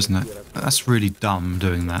vodka, isn't it? That's really dumb,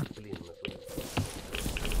 doing that.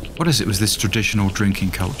 What is it with this traditional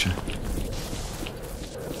drinking culture?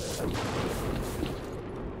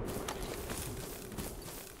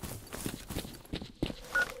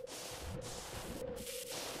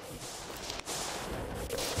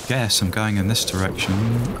 Guess I'm going in this direction.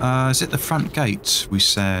 Is it the front gate, we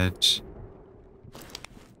said?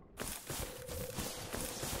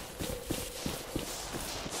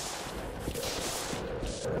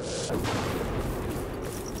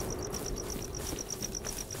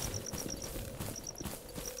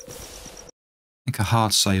 I think a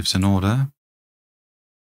hard save's in order.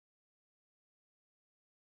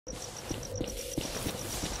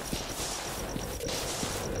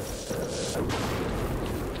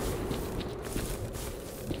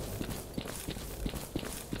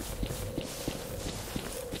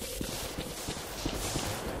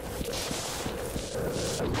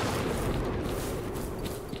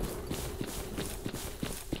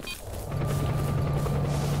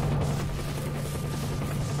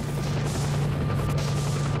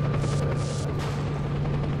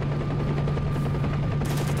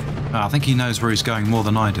 I think he knows where he's going more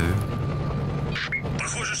than I do.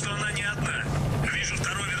 Похоже, что она не одна. Вижу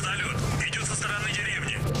второй вертолет. Идет со стороны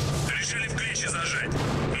деревни. Решили в клещи зажать.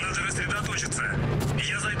 Надо рассредоточиться.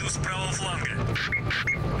 Я зайду с правого фланга.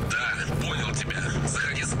 Да, понял тебя.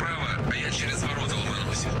 Заходи справа, а я через ворота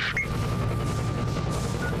ломанусь.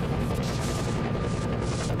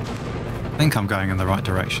 I think I'm going in the right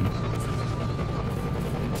direction.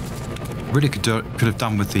 Really could have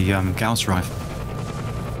done with the Gauss rifle.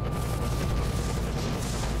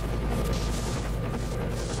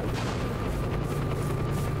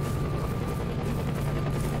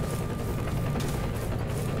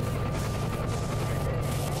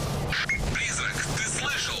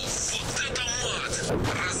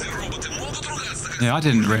 Yeah, I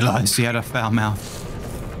didn't realise he had a foul mouth.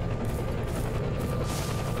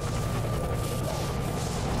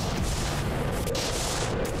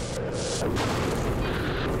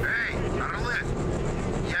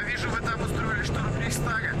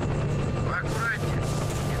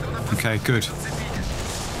 Okay, good.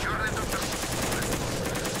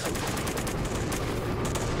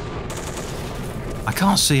 I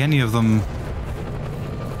can't see any of them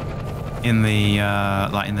in the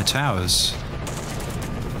like in the towers.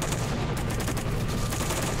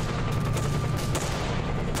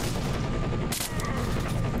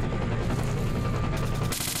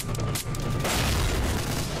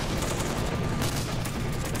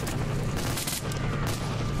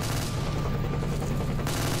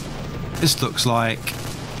 This looks like...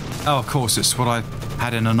 Oh, of course, it's what I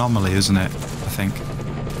had in Anomaly, isn't it? I think.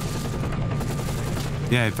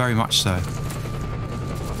 Yeah, very much so.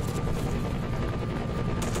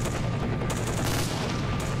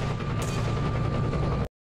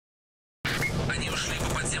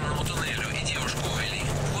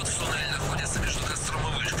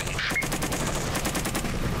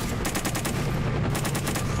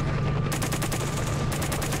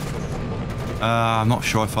 I'm not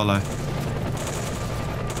sure I follow.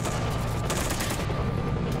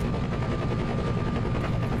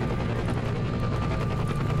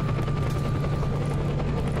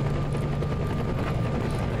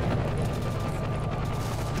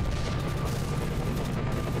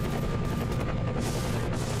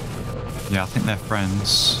 Yeah, I think they're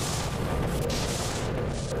friends.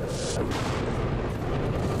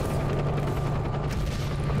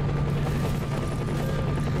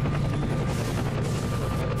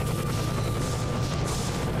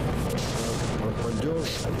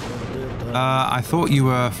 I thought you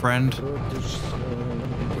were a friend.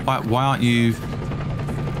 Why aren't you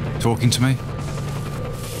talking to me?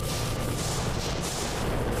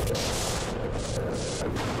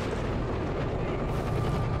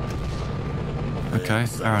 Okay,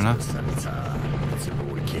 fair enough.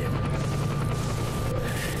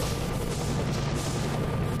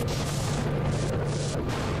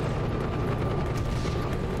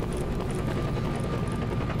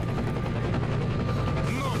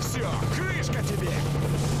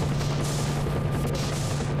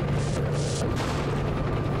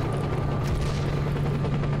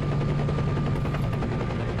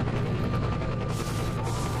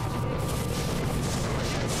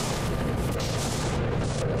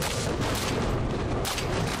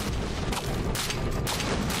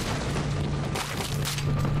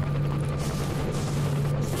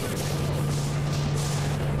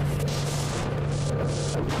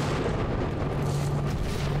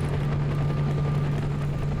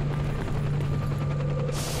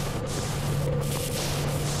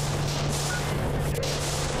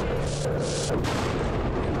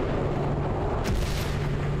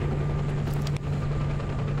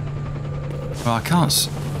 Well, I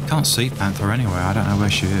can't see Panther anywhere. I don't know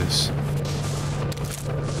where she is.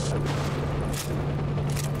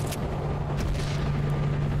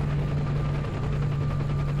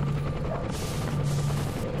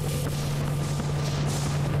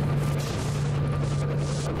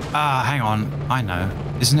 Ah, hang on. I know.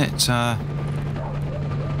 Isn't it,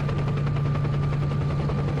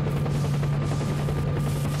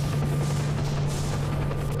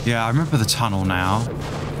 Yeah, I remember the tunnel now.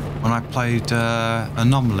 When I played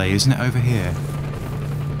Anomaly, isn't it over here?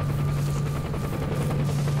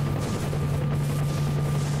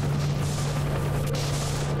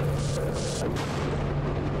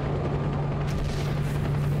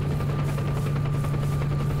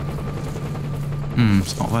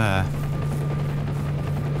 It's not there.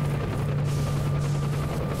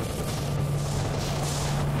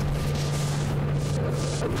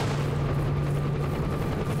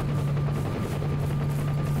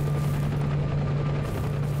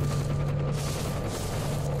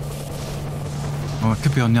 Well, it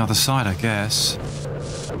could be on the other side, I guess.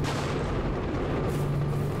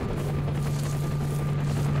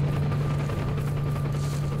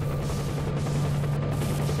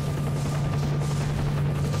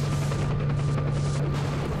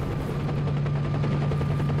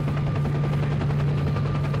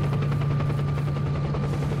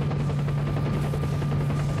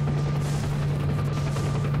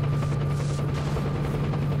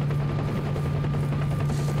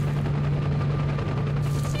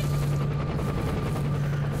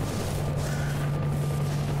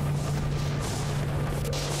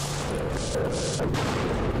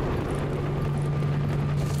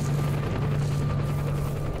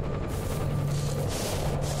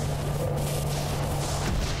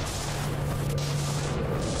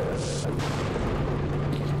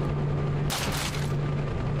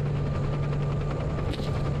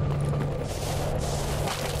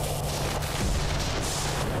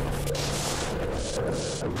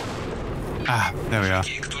 Ah, there we are.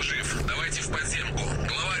 Кто жив? Давайте в подземку.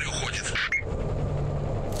 Главарь уходит.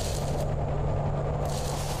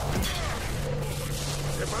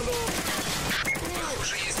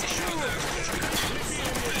 Похоже, есть еще одна вертушка.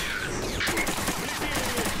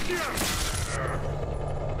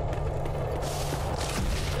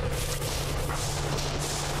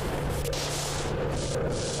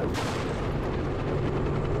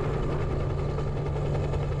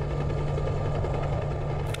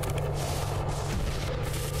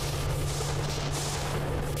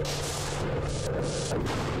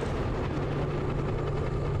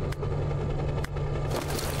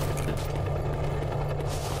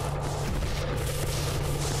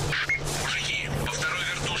 Мужики, по второй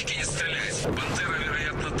вертушке не стрелять. Пантера,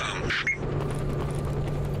 вероятно, там.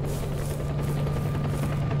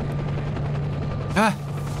 Ah!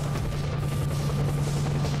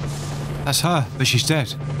 That's her, but she's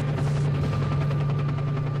dead.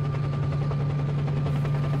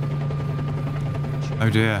 Oh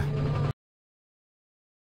dear.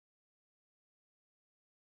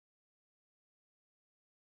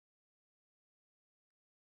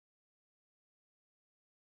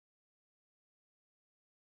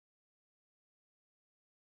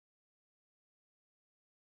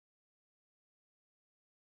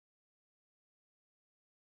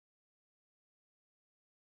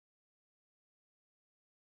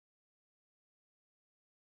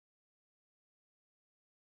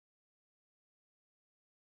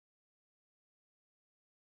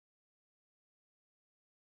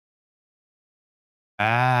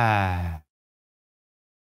 Ah.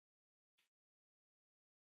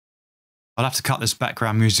 I'll have to cut this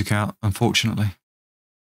background music out, unfortunately.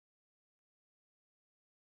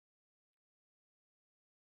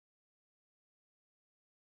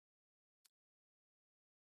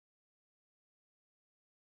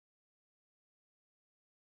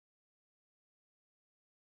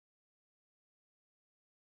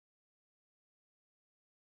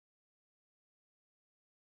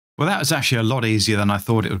 Well, that was actually a lot easier than I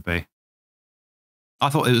thought it would be. I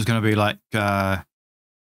thought it was going to be like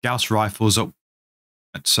Gauss rifles up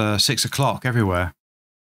at 6 o'clock everywhere.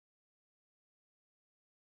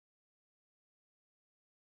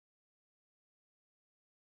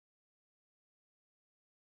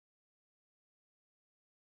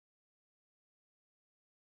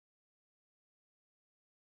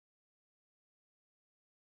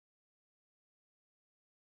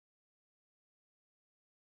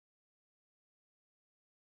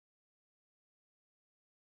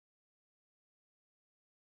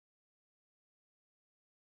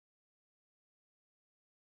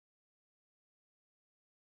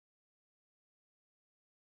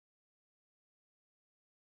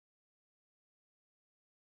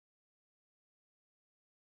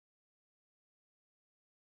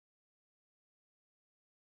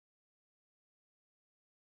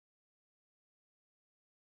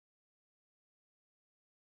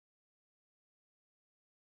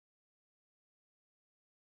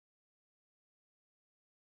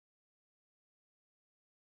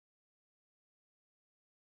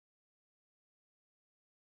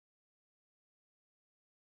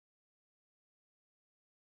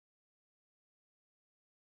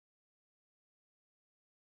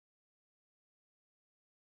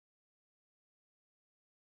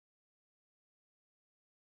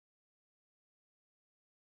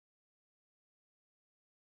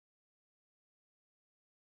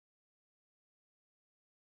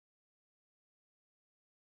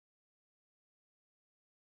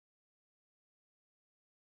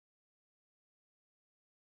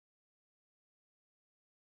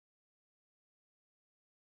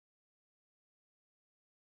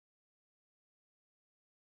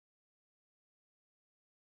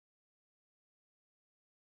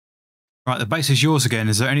 Right, the base is yours again.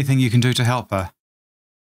 Is there anything you can do to help her?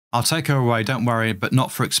 I'll take her away, don't worry, but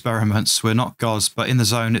not for experiments. We're not gods, but in the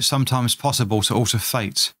zone it's sometimes possible to alter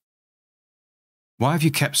fate. Why have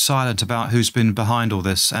you kept silent about who's been behind all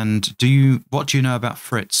this, and what do you know about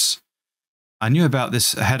Fritz? I knew about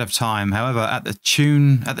this ahead of time, however, at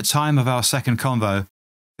the time of our second convo,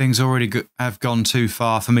 things already have gone too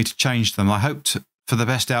far for me to change them. I hoped for the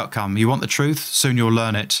best outcome. You want the truth? Soon you'll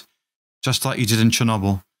learn it, just like you did in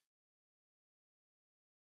Chernobyl.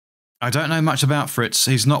 I don't know much about Fritz.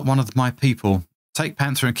 He's not one of my people. Take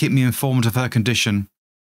Panther and keep me informed of her condition.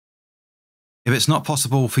 If it's not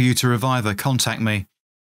possible for you to revive her, contact me.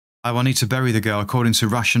 I will need to bury the girl according to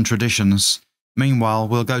Russian traditions. Meanwhile,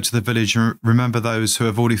 we'll go to the village and remember those who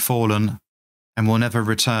have already fallen and will never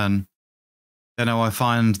return. Then I will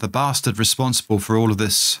find the bastard responsible for all of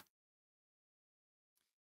this.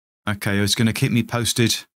 Okay, he's going to keep me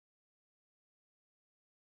posted.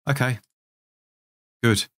 Okay.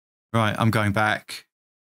 Good. Right, I'm going back.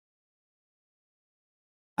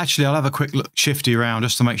 Actually, I'll have a quick look, shifty around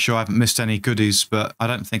just to make sure I haven't missed any goodies, but I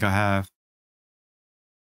don't think I have.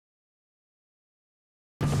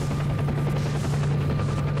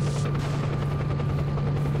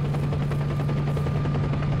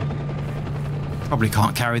 Probably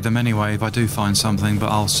can't carry them anyway if I do find something, but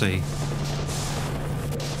I'll see.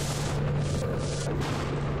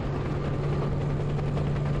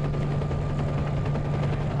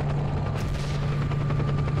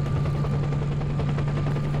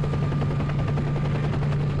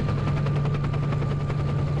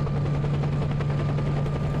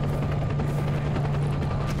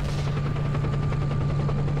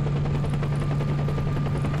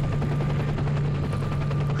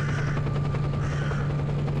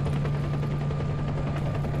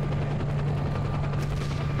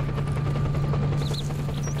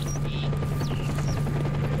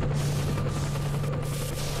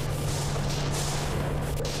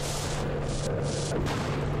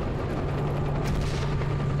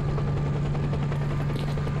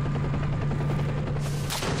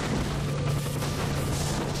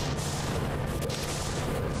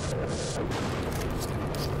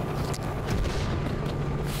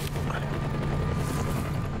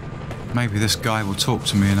 Maybe this guy will talk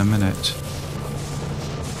to me in a minute.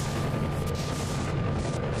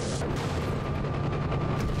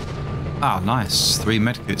 Ah, nice. 3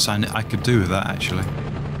 medkits. I could do with that, actually.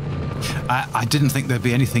 I didn't think there'd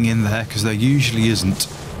be anything in there, because there usually isn't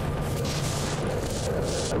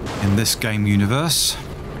in this game universe.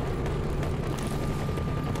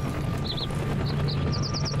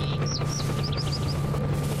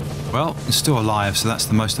 Well, it's still alive, so that's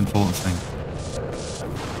the most important thing.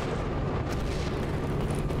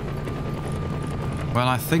 Well,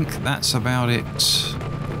 I think that's about it.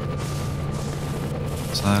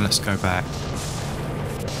 So let's go back.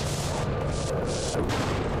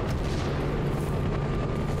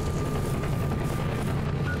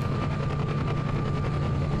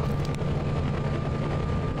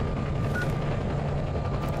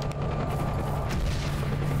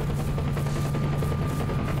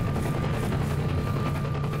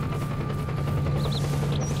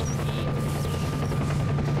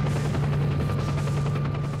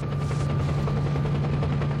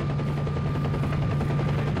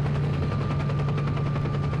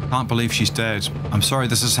 Can't believe she's dead. I'm sorry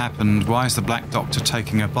this has happened. Why is the Black Doctor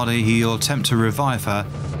taking her body? He'll attempt to revive her,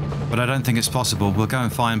 but I don't think it's possible. We'll go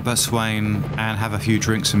and find Boatswain and have a few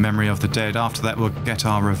drinks in memory of the dead. After that, we'll get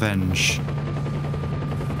our revenge.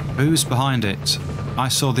 Who's behind it? I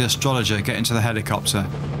saw the astrologer get into the helicopter.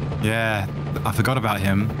 Yeah, I forgot about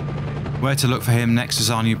him. Where to look for him next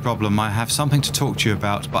is our new problem. I have something to talk to you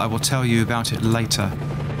about, but I will tell you about it later.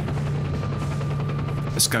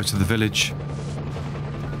 Let's go to the village.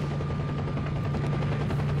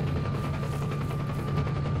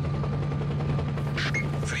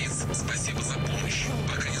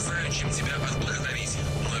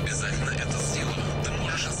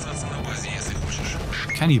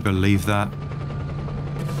 Can you believe that?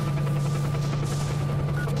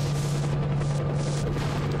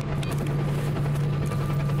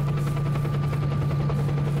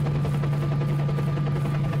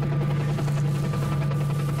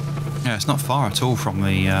 Yeah, it's not far at all from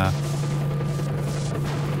the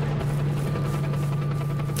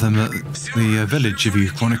village, if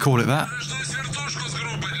you want to call it that.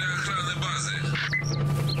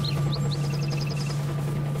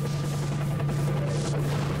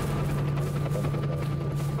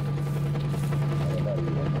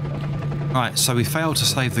 Right, so we failed to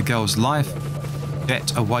save the girl's life.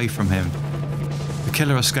 Get away from him. The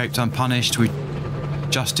killer escaped unpunished. We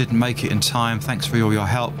just didn't make it in time. Thanks for all your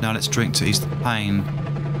help. Now let's drink to ease the pain.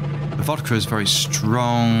 The vodka is very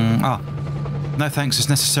strong. Ah, no thanks. It's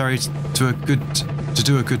necessary to do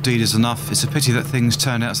a good deed is enough. It's a pity that things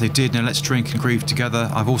turned out as they did. Now let's drink and grieve together.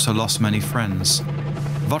 I've also lost many friends.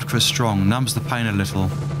 Vodka is strong, numbs the pain a little.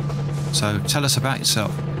 So tell us about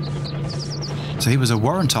yourself. So he was a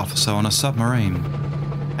warrant officer on a submarine.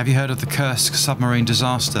 Have you heard of the Kursk submarine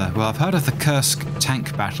disaster? Well, I've heard of the Kursk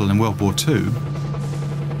tank battle in World War II,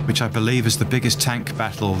 which I believe is the biggest tank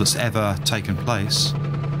battle that's ever taken place.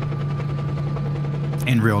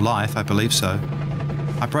 In real life, I believe so.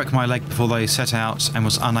 I broke my leg before they set out and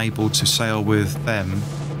was unable to sail with them.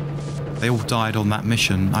 They all died on that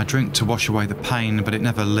mission. I drink to wash away the pain, but it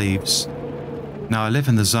never leaves. Now I live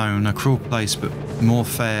in the zone, a cruel place, but more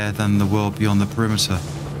fair than the world beyond the perimeter.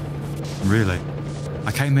 Really?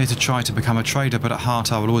 I came here to try to become a trader, but at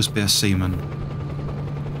heart I will always be a seaman.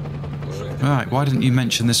 Alright, why didn't you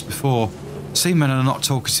mention this before? Seamen are not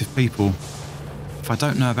talkative people. If I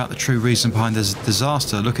don't know about the true reason behind this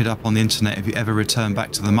disaster, look it up on the internet if you ever return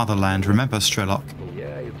back to the motherland. Remember, Strelok,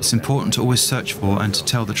 it's important to always search for and to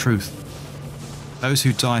tell the truth. Those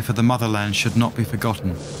who die for the motherland should not be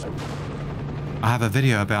forgotten. I have a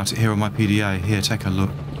video about it here on my PDA. Here, take a look.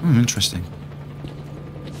 Interesting.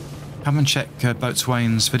 Come and check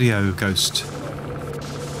Boatswain's video, Ghost.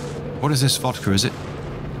 What is this vodka? Is it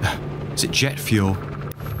jet fuel?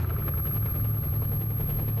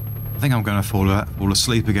 I think I'm going to fall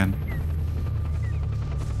asleep again.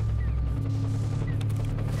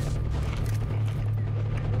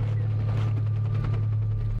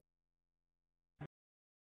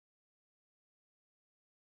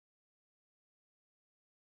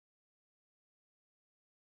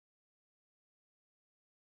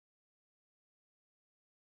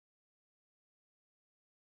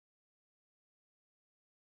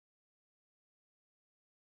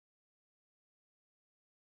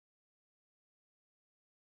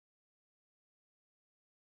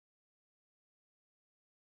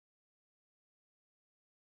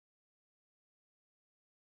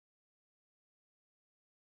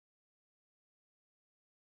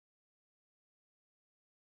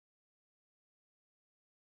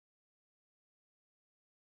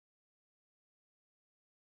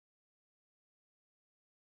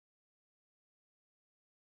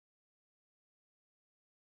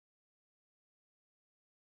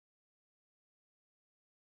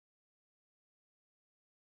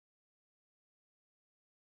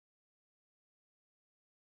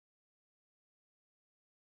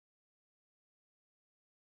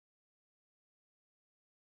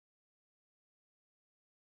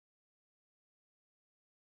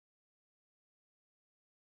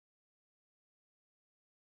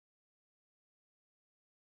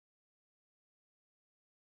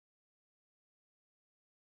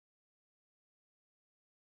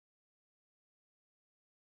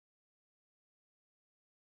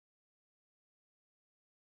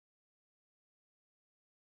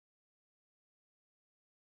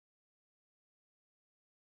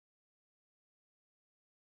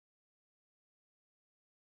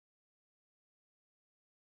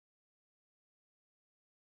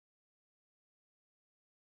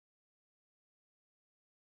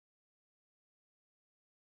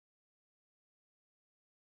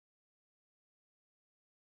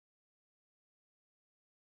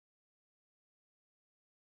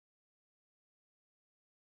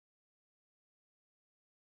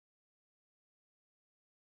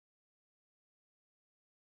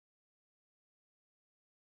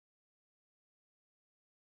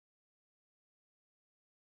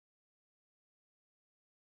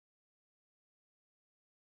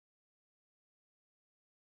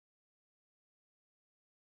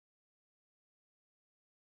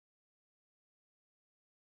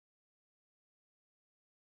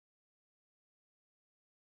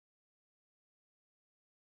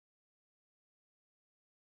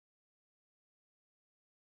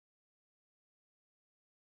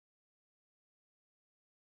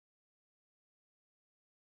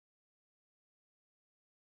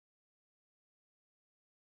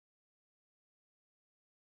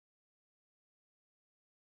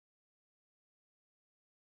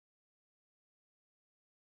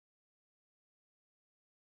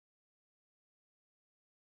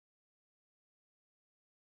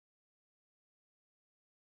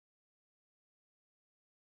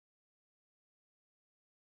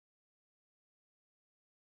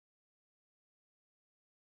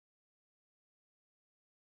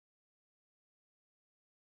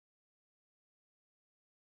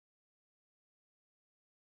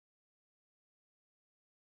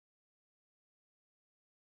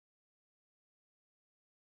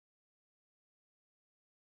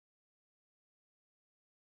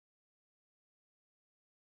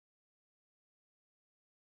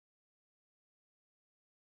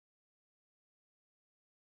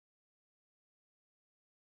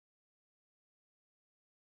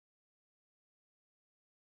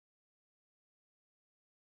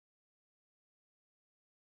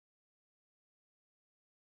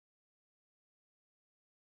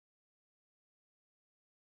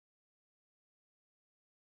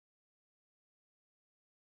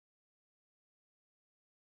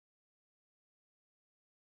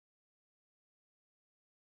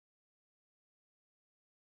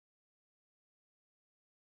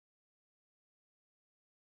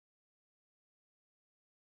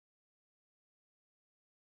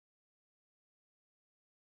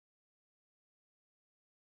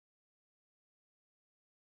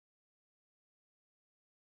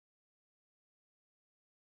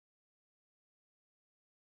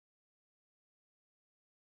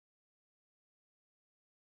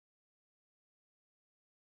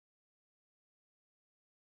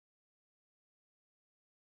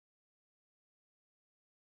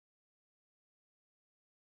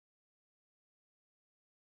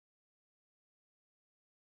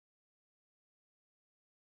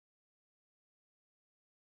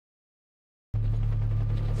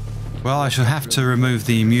 Well, I shall have to remove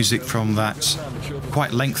the music from that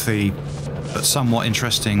quite lengthy but somewhat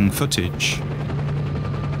interesting footage.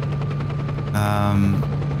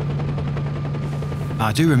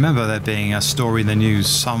 I do remember there being a story in the news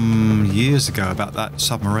some years ago about that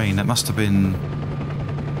submarine. It must have been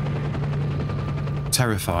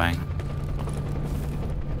terrifying.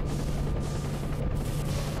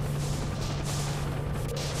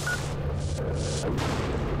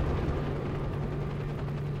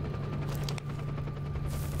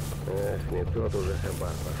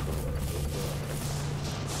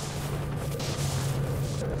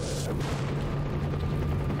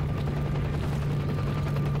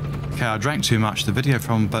 Okay, I drank too much. The video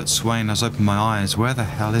from Boatswain has opened my eyes. Where the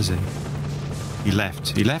hell is he? He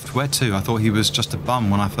left. He left? Where to? I thought he was just a bum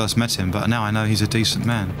when I first met him, but now I know he's a decent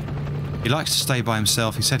man. He likes to stay by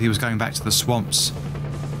himself. He said he was going back to the swamps.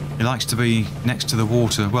 He likes to be next to the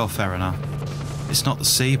water. Well, fair enough. It's not the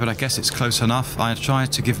sea, but I guess it's close enough. I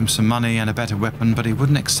tried to give him some money and a better weapon, but he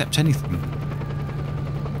wouldn't accept anything.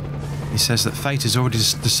 He says that fate is already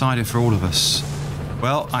decided for all of us.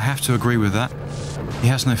 Well, I have to agree with that. He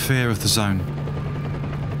has no fear of the zone.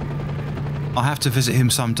 I'll have to visit him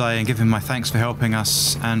someday and give him my thanks for helping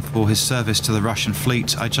us and for his service to the Russian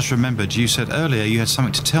fleet. I just remembered you said earlier you had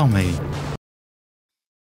something to tell me.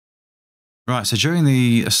 Right, so during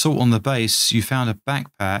the assault on the base, you found a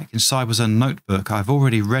backpack. Inside was a notebook. I've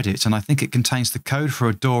already read it, and I think it contains the code for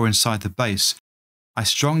a door inside the base. I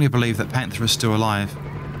strongly believe that Panther is still alive.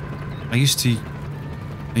 I used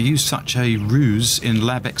such a ruse in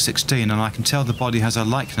Lab X16, and I can tell the body has a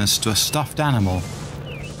likeness to a stuffed animal.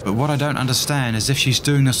 But what I don't understand is if she's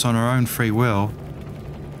doing this on her own free will,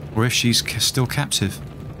 or if she's still captive.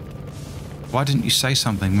 Why didn't you say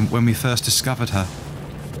something when we first discovered her?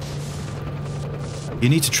 You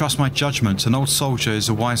need to trust my judgment. An old soldier is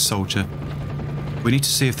a wise soldier. We need to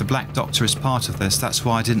see if the Black Doctor is part of this. That's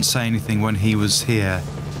why I didn't say anything when he was here.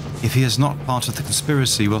 If he is not part of the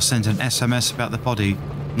conspiracy, we'll send an SMS about the body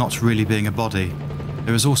not really being a body.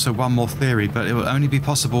 There is also one more theory, but it will only be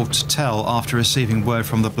possible to tell after receiving word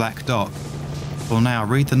from the Black Doc. For now,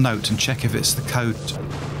 read the note and check if it's the code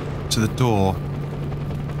to the door.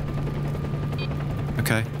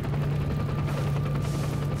 Okay.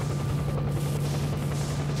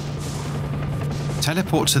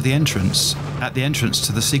 Teleport to the entrance. At the entrance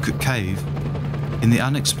to the secret cave in the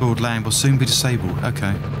unexplored land will soon be disabled.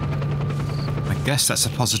 Okay. I guess that's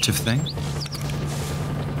a positive thing.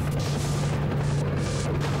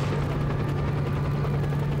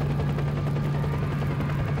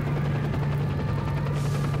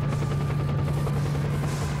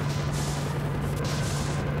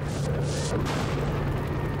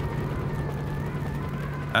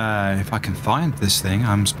 If I can find this thing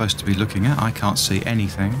I'm supposed to be looking at, I can't see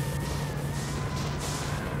anything.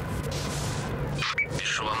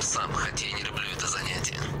 Пишу вам сам, хотя и не люблю это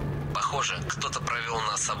занятие. Похоже, кто-то провел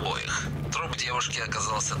нас обоих. Труп девушки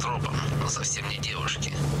оказался трупом, но совсем не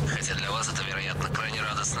девушки. Хотя для вас это, вероятно, крайне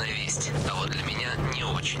радостная весть, а вот для меня не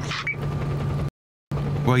очень.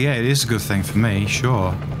 Well, yeah, it is a good thing for me,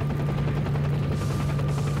 sure.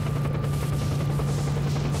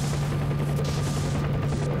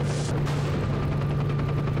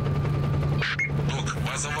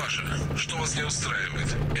 Что вас не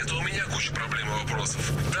устраивает? Это у меня куча проблем и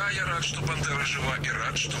вопросов. Да, я рад, что Пантера жива, и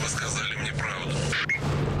рад, что вы сказали мне правду.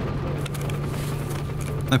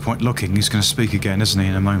 No point looking, he's going to speak again, isn't he,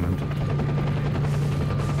 in a moment?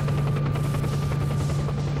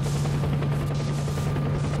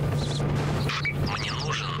 Мне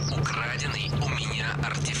нужен украденный у меня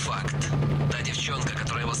артефакт. Та девчонка,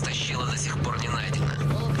 которая его стащила, до сих пор не найдена.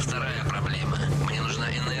 Вторая проблема. Мне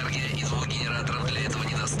нужна энергия, и двух генераторов для этого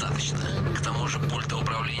недостаточно. К тому же пульт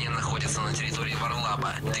управления находится на территории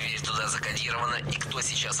Варлаба. Дверь туда закодирована, и кто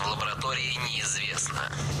сейчас в лаборатории, неизвестно.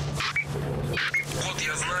 Код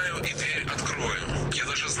я знаю, и дверь открою. Я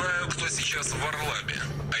даже знаю, кто сейчас в Варлабе.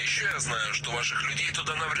 А еще я знаю, что ваших людей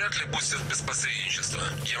туда навряд ли пустят без посредничества.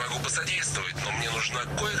 Я могу посодействовать, но мне нужна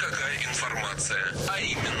кое-какая информация. А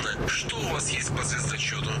именно, что у вас есть по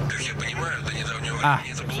звездочету? Как я понимаю, до недавнего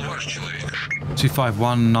времени это был ваш человек.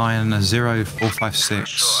 25190-456.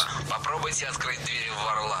 Хорошо. Попробуйте открыть дверь в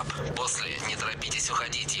Варлаб. После не торопитесь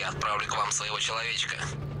уходить, я отправлю к вам своего человечка.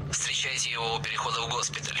 Встречайте его у перехода в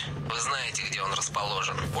госпиталь. Вы знаете, где он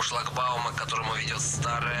расположен. У шлагбаума, к которому ведет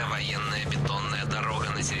старая военная бетонная дорога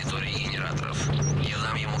на территории генераторов. Я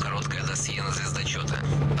дам ему короткое досье на звездочеты.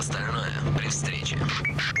 Остальное при встрече.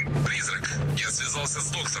 Призрак, я связался с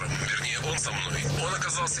доктором. Вернее, он со мной. Он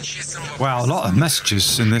оказался честен в Wow, a lot of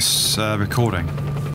messages in this recording.